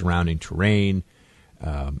sort of surrounding terrain.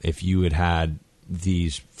 If you had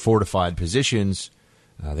these fortified positions,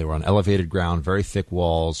 they were on elevated ground, very thick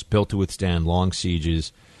walls, built to withstand long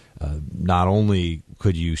sieges. Not only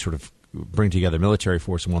could you sort of bring together military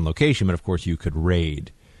force in one location, but of course you could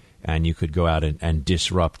raid, and you could go out and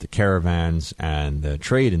disrupt the caravans and the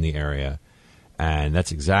trade in the area. And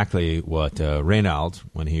that's exactly what Reynald,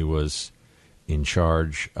 when he was in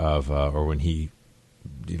charge of, or when he,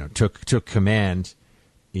 took command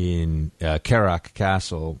in Kerak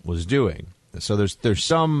Castle, was doing. So there's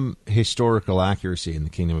some historical accuracy in the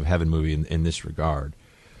Kingdom of Heaven movie in this regard.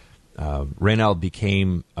 Reynald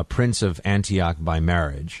became a prince of Antioch by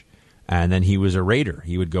marriage, and then he was a raider.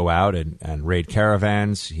 He would go out and raid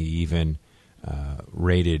caravans. He even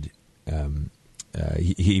raided.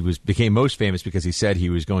 He became most famous because he said he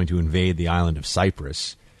was going to invade the island of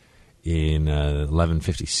Cyprus in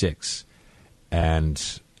 1156,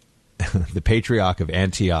 and the patriarch of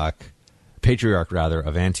Antioch,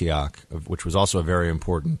 which was also a very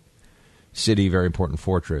important city, very important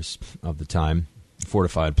fortress of the time,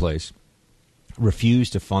 fortified place,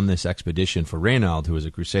 refused to fund this expedition for Reynald, who was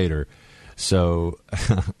a crusader. So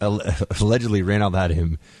allegedly Reynald had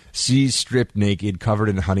him seized, stripped naked, covered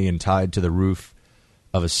in honey, and tied to the roof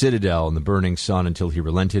of a citadel in the burning sun until he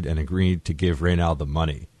relented and agreed to give Reynald the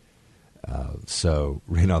money. So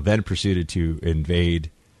Reynald then proceeded to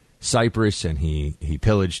invade Cyprus, and he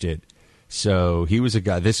pillaged it. So he was a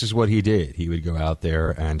guy, this is what he did. He would go out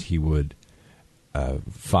there and he would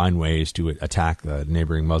find ways to attack the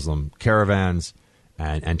neighboring Muslim caravans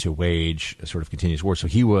and to wage a sort of continuous war. So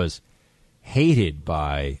he was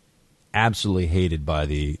absolutely hated by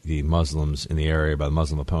the Muslims in the area, by the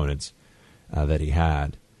Muslim opponents that he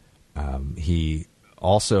had. He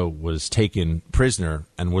also was taken prisoner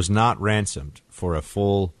and was not ransomed for a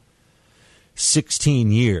full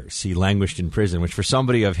 16 years. He languished in prison, which for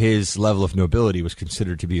somebody of his level of nobility was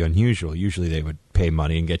considered to be unusual. Usually they would pay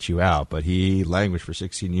money and get you out, but he languished for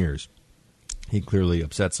 16 years. He clearly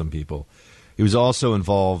upset some people. He was also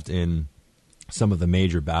involved in some of the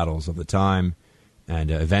major battles of the time, and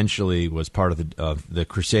eventually was part of the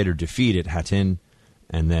Crusader defeat at Hattin,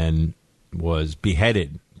 and then was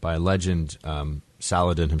beheaded by a legend.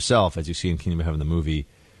 Saladin himself, as you see in Kingdom of Heaven, the movie,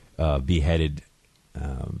 beheaded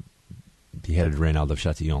Reynald of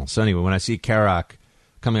Chatillon. So anyway, when I see Kerak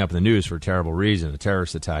coming up in the news for a terrible reason, a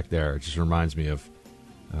terrorist attack there, it just reminds me of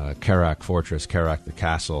Kerak Fortress, Kerak the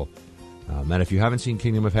Castle. And if you haven't seen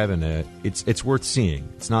Kingdom of Heaven, it's worth seeing.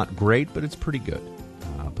 It's not great, but it's pretty good.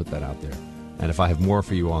 I'll put that out there. And if I have more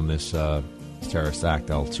for you on this terrorist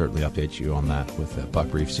act, I'll certainly update you on that with Buck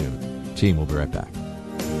Brief soon. Team, we'll be right back.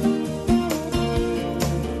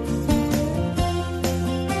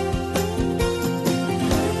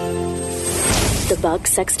 The Buck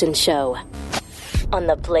Sexton Show on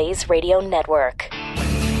the Blaze Radio Network.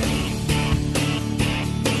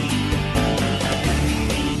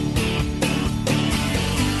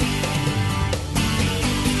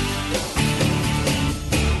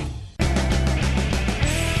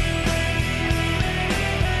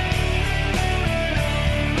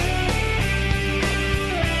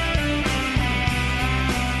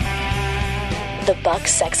 The Buck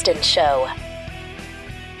Sexton Show.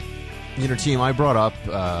 Team, I brought up,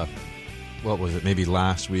 what was it, maybe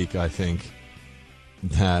last week, I think,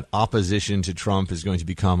 that opposition to Trump is going to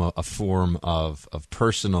become a form of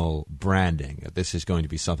personal branding. That this is going to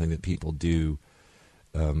be something that people do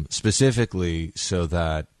specifically so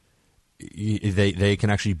that they can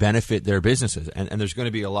actually benefit their businesses. And there's going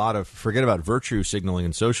to be a lot of, forget about virtue signaling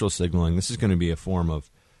and social signaling, this is going to be a form of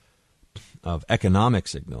economic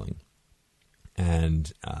signaling.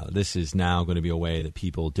 And this is now going to be a way that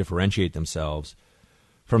people differentiate themselves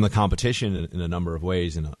from the competition in a number of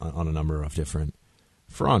ways and on a number of different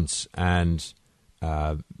fronts. And,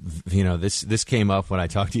 this came up when I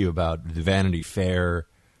talked to you about the Vanity Fair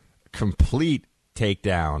complete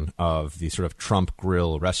takedown of the sort of Trump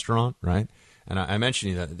Grill restaurant, right? And I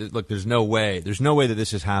mentioned that, look, there's no way that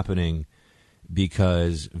this is happening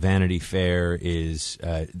because Vanity Fair is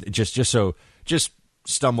just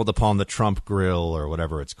stumbled upon the Trump Grill or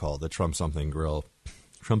whatever it's called, the Trump something grill,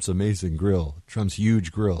 Trump's amazing grill, Trump's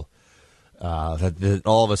huge grill. That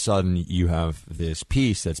all of a sudden you have this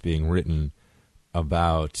piece that's being written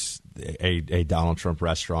about a Donald Trump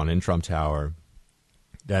restaurant in Trump Tower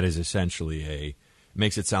that is essentially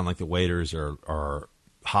makes it sound like the waiters are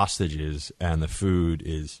hostages and the food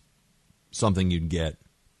is something you'd get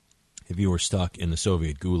if you were stuck in the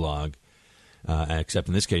Soviet gulag. Except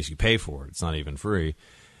in this case, you pay for it. It's not even free.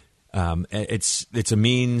 It's a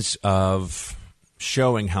means of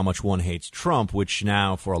showing how much one hates Trump, which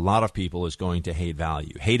now for a lot of people is going to hate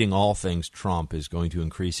value. Hating all things Trump is going to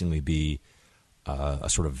increasingly be a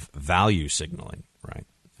sort of value signaling, right?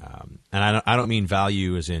 And I don't mean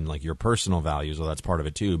value as in like your personal values, although that's part of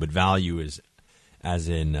it too, but value is as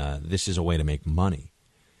in this is a way to make money.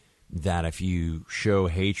 That if you show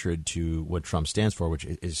hatred to what Trump stands for, which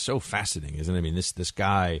is so fascinating, isn't it? I mean, this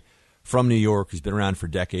guy from New York who's been around for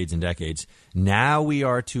decades and decades, now we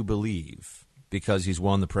are to believe, because he's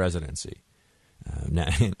won the presidency,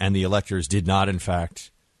 and the electors did not, in fact,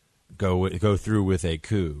 go through with a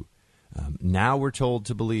coup. Now we're told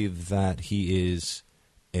to believe that he is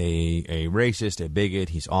a racist, a bigot,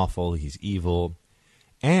 he's awful, he's evil.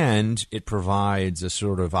 And it provides a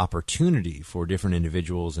sort of opportunity for different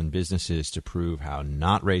individuals and businesses to prove how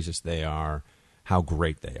not racist they are, how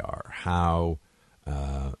great they are, how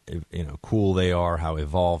cool they are, how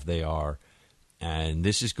evolved they are. And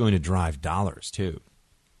this is going to drive dollars, too.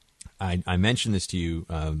 I mentioned this to you,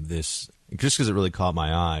 just because it really caught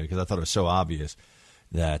my eye, because I thought it was so obvious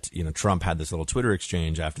that Trump had this little Twitter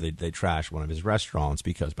exchange after they trashed one of his restaurants,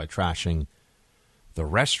 because by trashing the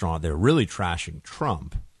restaurant, they're really trashing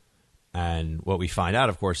Trump. And what we find out,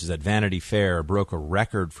 of course, is that Vanity Fair broke a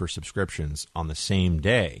record for subscriptions on the same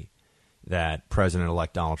day that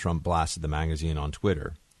President-elect Donald Trump blasted the magazine on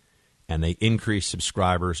Twitter. And they increased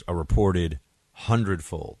subscribers a reported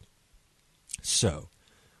 100-fold. So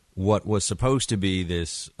what was supposed to be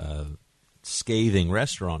this scathing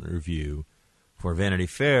restaurant review for Vanity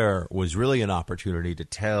Fair was really an opportunity to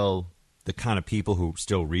tell the kind of people who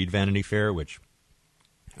still read Vanity Fair, which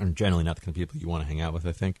are generally not the kind of people you want to hang out with,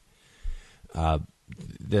 I think,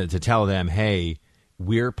 to tell them, hey,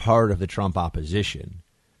 we're part of the Trump opposition,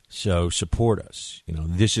 so support us.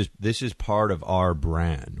 This is part of our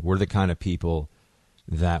brand. We're the kind of people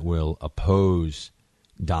that will oppose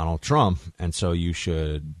Donald Trump, and so you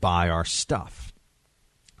should buy our stuff.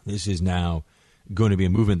 This is now going to be a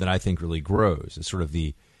movement that I think really grows. It's sort of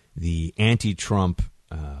the anti-Trump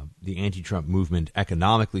movement,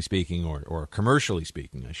 economically speaking, or commercially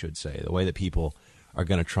speaking, I should say. The way that people are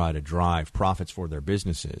going to try to drive profits for their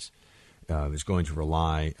businesses is going to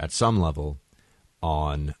rely at some level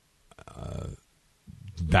on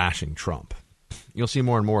bashing Trump. You'll see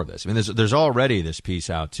more and more of this. I mean, there's already this piece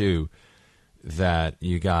out, too, that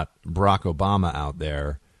you got Barack Obama out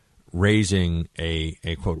there raising a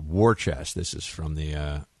quote, war chest. This is from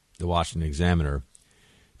the Washington Examiner.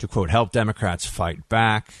 To, quote, help Democrats fight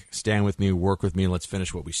back, stand with me, work with me, let's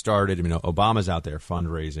finish what we started. I mean, Obama's out there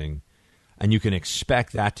fundraising, and you can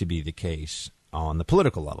expect that to be the case on the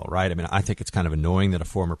political level, right? I mean, I think it's kind of annoying that a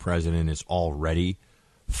former president is already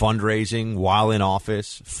fundraising while in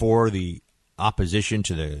office for the opposition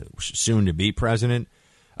to the soon-to-be president.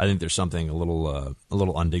 I think there's something a little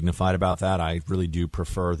undignified about that. I really do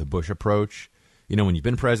prefer the Bush approach. When you've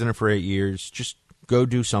been president for 8 years, just go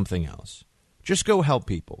do something else. Just go help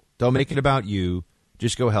people. Don't make it about you.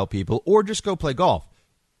 Just go help people, or just go play golf.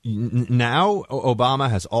 Now,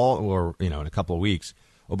 Obama has in a couple of weeks,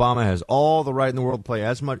 Obama has all the right in the world to play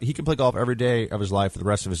as much. He can play golf every day of his life for the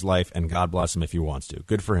rest of his life, and God bless him if he wants to.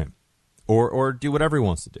 Good for him. Or do whatever he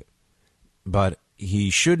wants to do. But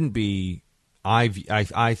he shouldn't be I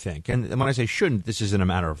think, and when I say shouldn't, this isn't a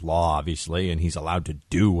matter of law, obviously, and he's allowed to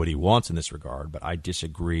do what he wants in this regard, but I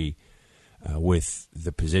disagree with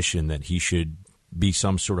the position that he should be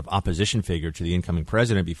some sort of opposition figure to the incoming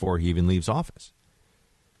president before he even leaves office.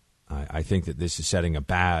 I think that this is setting a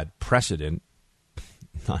bad precedent,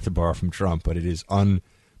 not to borrow from Trump, but it is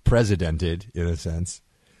unprecedented in a sense.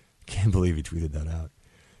 I can't believe he tweeted that out.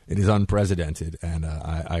 It is unprecedented, and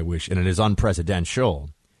I wish, and it is unpresidential,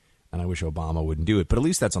 and I wish Obama wouldn't do it. But at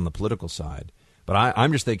least that's on the political side. But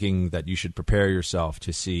I'm just thinking that you should prepare yourself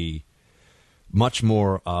to see much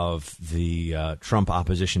more of the Trump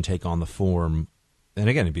opposition take on the form, and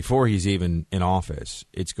again, before he's even in office,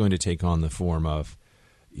 it's going to take on the form of,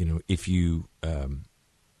 if you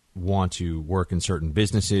want to work in certain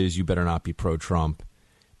businesses, you better not be pro-Trump.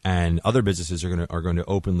 And other businesses are going to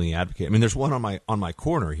openly advocate. I mean, there's one on my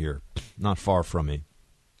corner here, not far from me.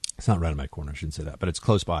 It's not right on my corner, I shouldn't say that, but it's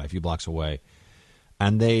close by, a few blocks away.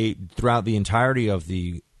 And they, throughout the entirety of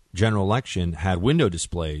the general election, had window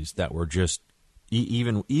displays that were just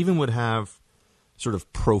even would have sort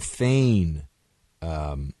of profane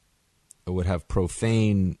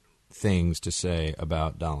things to say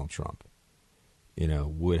about Donald Trump.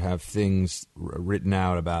 Would have things written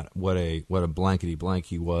out about what a blankety blank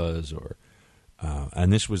he was, or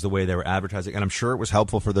and this was the way they were advertising. And I'm sure it was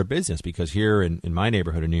helpful for their business, because here in my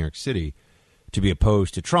neighborhood in New York City, to be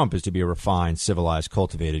opposed to Trump is to be a refined, civilized,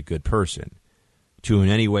 cultivated, good person. To in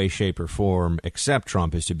any way, shape, or form accept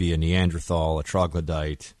Trump is to be a Neanderthal, a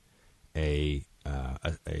troglodyte, a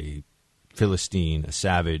Philistine, a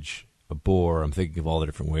savage, a bore. I'm thinking of all the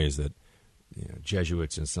different ways that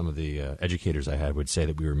Jesuits and some of the educators I had would say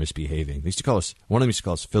that we were misbehaving. They used to call us, one of them used to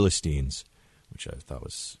call us Philistines, which I thought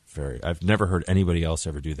was I've never heard anybody else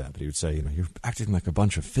ever do that, but he would say, you're acting like a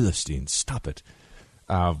bunch of Philistines. Stop it.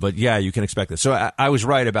 But yeah, you can expect this. So I was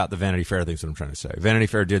right about the Vanity Fair things that I'm trying to say. Vanity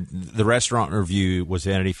Fair the restaurant review was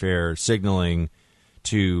Vanity Fair signaling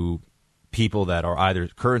to people that are either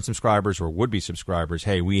current subscribers or would-be subscribers,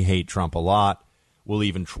 hey, we hate Trump a lot. We'll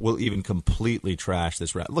even completely trash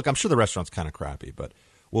this. Look, I'm sure the restaurant's kind of crappy, but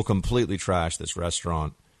we'll completely trash this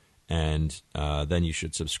restaurant, and then you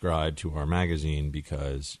should subscribe to our magazine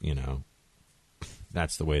because,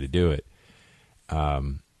 that's the way to do it.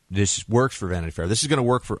 This works for Vanity Fair. This is going to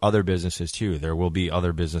work for other businesses, too. There will be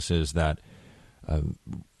other businesses that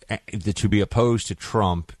to be opposed to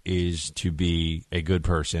Trump is to be a good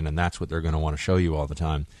person, and that's what they're going to want to show you all the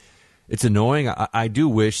time. It's annoying. I do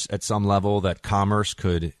wish at some level that commerce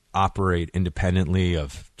could operate independently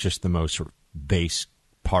of just the most sort of base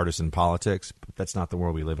partisan politics, but that's not the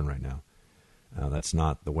world we live in right now. That's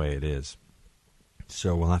not the way it is.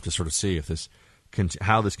 So we'll have to sort of see if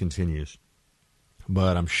how this continues.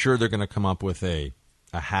 But I'm sure they're going to come up with a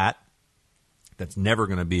hat that's never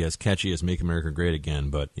going to be as catchy as Make America Great Again,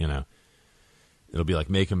 but, it'll be like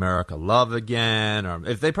Make America Love Again, or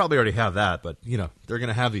if they probably already have that, but, they're going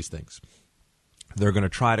to have these things. They're going to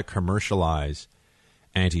try to commercialize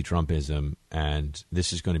anti-Trumpism, and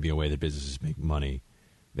this is going to be a way that businesses make money.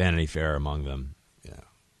 Vanity Fair among them. Yeah.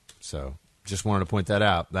 So just wanted to point that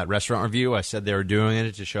out. That restaurant review, I said they were doing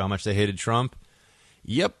it to show how much they hated Trump.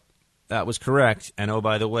 Yep, that was correct. And oh,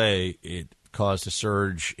 by the way, it caused a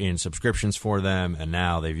surge in subscriptions for them, and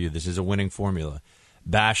now they view this as a winning formula.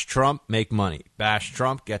 Bash Trump, make money. Bash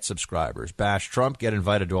Trump, get subscribers. Bash Trump, get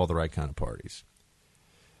invited to all the right kind of parties.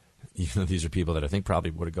 These are people that I think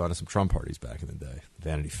probably would have gone to some Trump parties back in the day.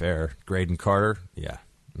 Vanity Fair. Graydon Carter, yeah,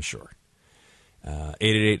 I'm sure.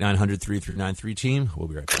 888-900-3393 team. We'll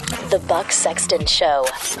be right back. The Buck Sexton Show.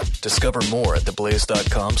 Discover more at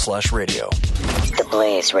theblaze.com/radio. The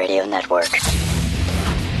Blaze Radio Network.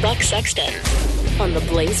 Buck Sexton on the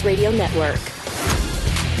Blaze Radio Network.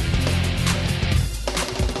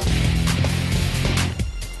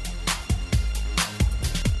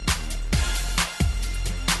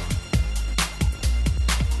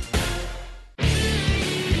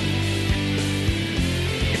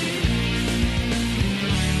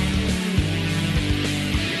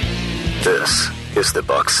 This is the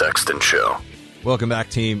Buck Sexton Show. Welcome back,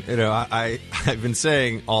 team. I've been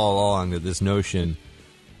saying all along that this notion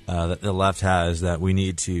that the left has that we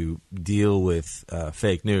need to deal with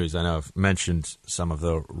fake news. I know I've mentioned some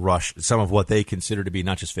of what they consider to be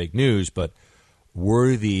not just fake news, but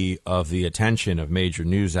worthy of the attention of major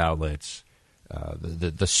news outlets.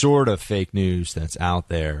 The sort of fake news that's out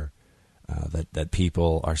there that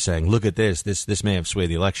people are saying, look at this may have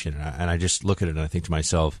swayed the election. And I just look at it and I think to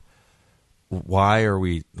myself, why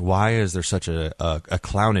is there such a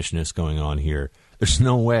clownishness going on here? There's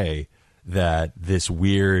no way that this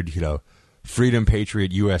weird, Freedom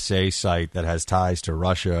Patriot USA site that has ties to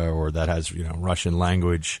Russia or that has, Russian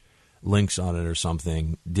language links on it or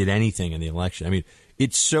something did anything in the election. I mean,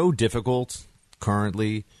 it's so difficult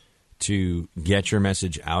currently to get your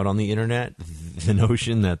message out on the internet. The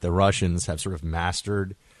notion that the Russians have sort of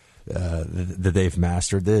mastered, that they've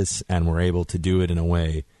mastered this and were able to do it in a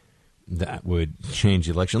way that would change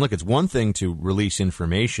the election. Look, it's one thing to release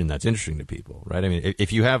information that's interesting to people, right? I mean,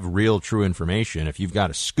 if you have real, true information, if you've got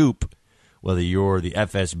a scoop, whether you're the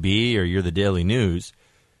FSB or you're the Daily News,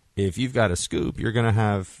 if you've got a scoop, you're going to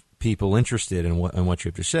have people interested in what you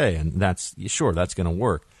have to say, and that's going to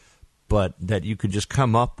work. But that you could just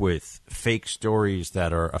come up with fake stories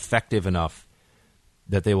that are effective enough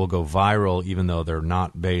that they will go viral, even though they're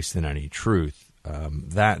not based in any truth.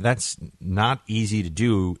 That's not easy to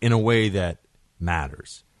do in a way that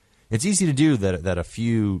matters. It's easy to do that a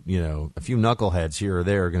few knuckleheads here or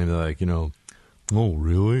there are going to be like, oh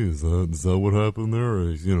really? Is that what happened there?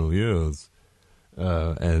 Yes.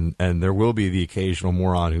 And there will be the occasional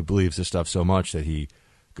moron who believes this stuff so much that he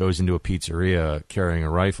goes into a pizzeria carrying a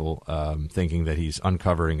rifle, thinking that he's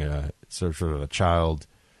uncovering a sort of a child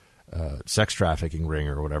sex trafficking ring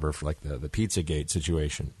or whatever for like the Pizzagate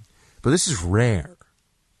situation. But this is rare.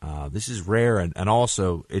 And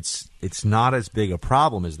also it's not as big a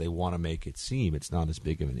problem as they want to make it seem. It's not as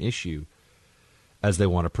big of an issue as they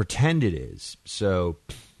want to pretend it is. So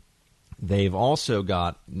they've also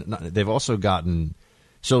gotten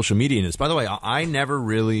social media in this. By the way, I never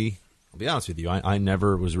really, I'll be honest with you, I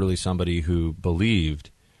never was really somebody who believed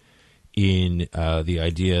in the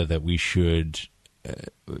idea that we should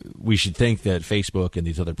think that Facebook and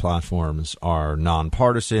these other platforms are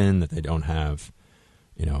nonpartisan, that they don't have,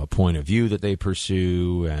 a point of view that they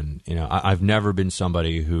pursue. And, I've never been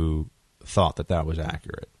somebody who thought that was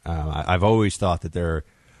accurate. I've always thought that there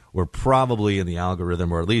were probably in the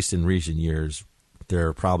algorithm, or at least in recent years, there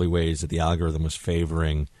are probably ways that the algorithm was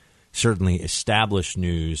favoring certainly established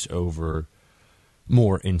news over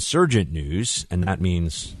more insurgent news, and that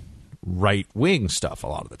means right-wing stuff a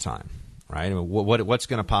lot of the time. Right? I mean, what's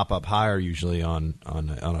going to pop up higher usually on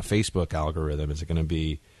a Facebook algorithm? Is it going to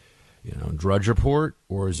be, Drudge Report,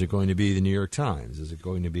 or is it going to be the New York Times? Is it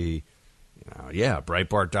going to be,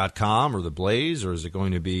 Breitbart.com or the Blaze, or is it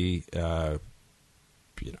going to be, the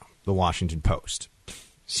Washington Post,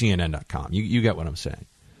 CNN.com? You get what I'm saying.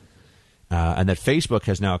 And that Facebook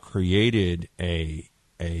has now created a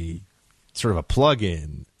sort of a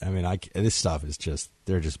plug-in. I mean, this stuff is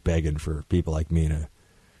they're just begging for people like me to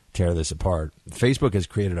tear this apart. Facebook has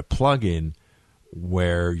created a plugin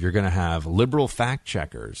where you're going to have liberal fact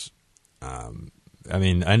checkers. And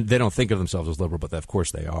they don't think of themselves as liberal, but of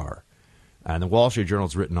course they are. And the Wall Street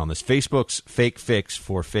Journal's written on this. Facebook's fake fix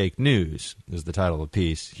for fake news is the title of the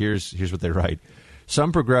piece. Here's what they write.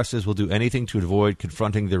 Some progressives will do anything to avoid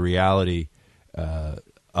confronting the reality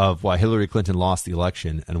of why Hillary Clinton lost the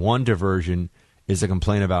election. And one diversion is a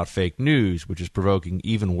complaint about fake news, which is provoking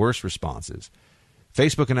even worse responses.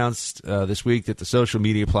 Facebook announced this week that the social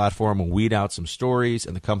media platform will weed out some stories,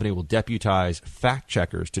 and the company will deputize fact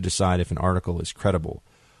checkers to decide if an article is credible.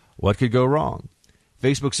 What could go wrong?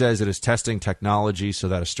 Facebook says it is testing technology so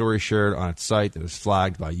that a story shared on its site that is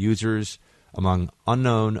flagged by users, among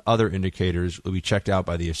unknown other indicators, will be checked out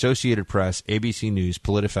by the Associated Press, ABC News,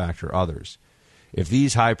 PolitiFact, or others. If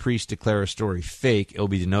these high priests declare a story fake, it will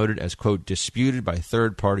be denoted as, quote, disputed by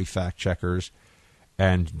third-party fact checkers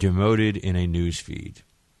and demoted in a news feed.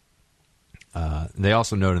 They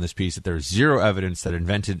also note in this piece that there is zero evidence that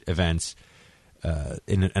invented events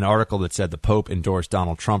in an article that said the Pope endorsed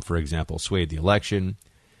Donald Trump, for example, swayed the election.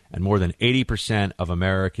 And more than 80% of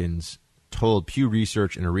Americans told Pew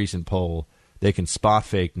Research in a recent poll they can spot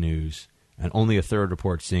fake news, and only a third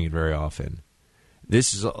report seeing it very often.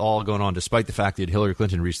 This is all going on despite the fact that Hillary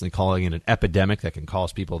Clinton recently calling it an epidemic that can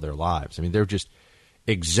cost people their lives. I mean, they're just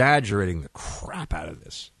exaggerating the crap out of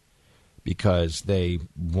this because they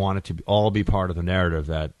want it to all be part of the narrative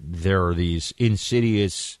that there are these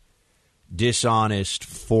insidious, dishonest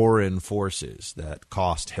foreign forces that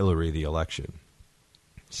cost Hillary the election.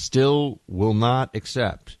 Still will not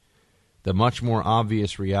accept the much more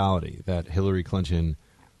obvious reality that Hillary Clinton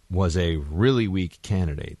was a really weak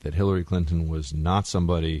candidate, that Hillary Clinton was not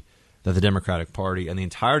somebody that the Democratic Party and the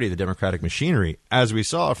entirety of the Democratic machinery, as we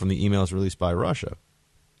saw from the emails released by Russia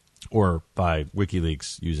or by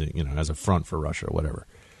WikiLeaks using, as a front for Russia or whatever,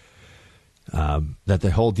 that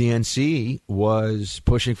the whole DNC was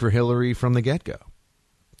pushing for Hillary from the get-go,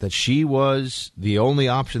 that she was the only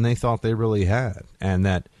option they thought they really had, and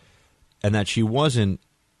that she wasn't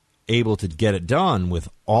able to get it done with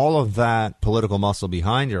all of that political muscle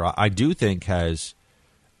behind her. I do think has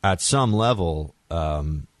at some level,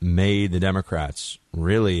 made the Democrats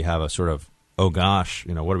really have a sort of, oh gosh,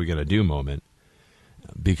 what are we going to do moment?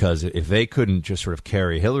 Because if they couldn't just sort of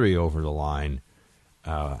carry Hillary over the line,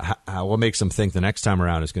 what makes them think the next time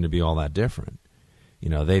around is going to be all that different?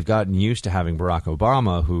 They've gotten used to having Barack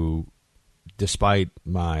Obama, who, despite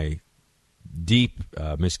my deep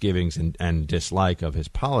misgivings and dislike of his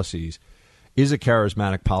policies, is a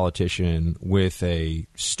charismatic politician with a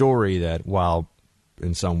story that, while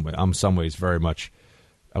in some ways very much,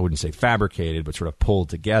 I wouldn't say fabricated, but sort of pulled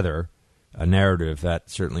together, a narrative that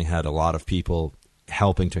certainly had a lot of people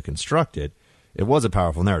helping to construct it. It was a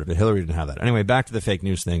powerful narrative, but Hillary didn't have that. Anyway, back to the fake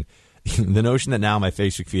news thing. The notion that now on my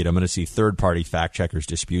Facebook feed I'm going to see third-party fact-checkers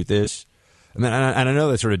dispute this. And I know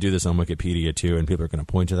they sort of do this on Wikipedia, too, and people are going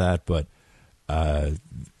to point to that, but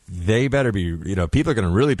they better be, people are going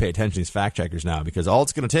to really pay attention to these fact-checkers now, because all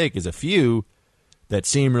it's going to take is a few that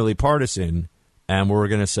seem really partisan, and we're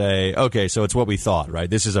going to say, okay, so it's what we thought, right?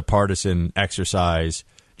 This is a partisan exercise,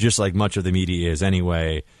 just like much of the media is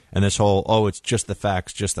anyway. And this whole, it's just the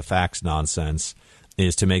facts nonsense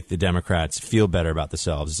is to make the Democrats feel better about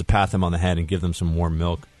themselves. It's to pat them on the head and give them some warm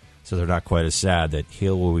milk so they're not quite as sad that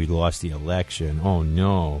we lost the election. Oh,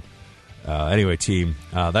 no. Anyway, team,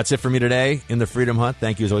 that's it for me today in the Freedom Hunt.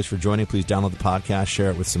 Thank you, as always, for joining. Please download the podcast,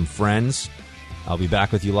 share it with some friends. I'll be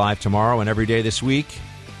back with you live tomorrow and every day this week.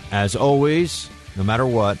 As always, no matter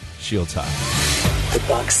what, shields high. The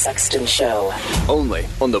Buck Sexton Show. Only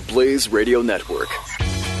on the Blaze Radio Network.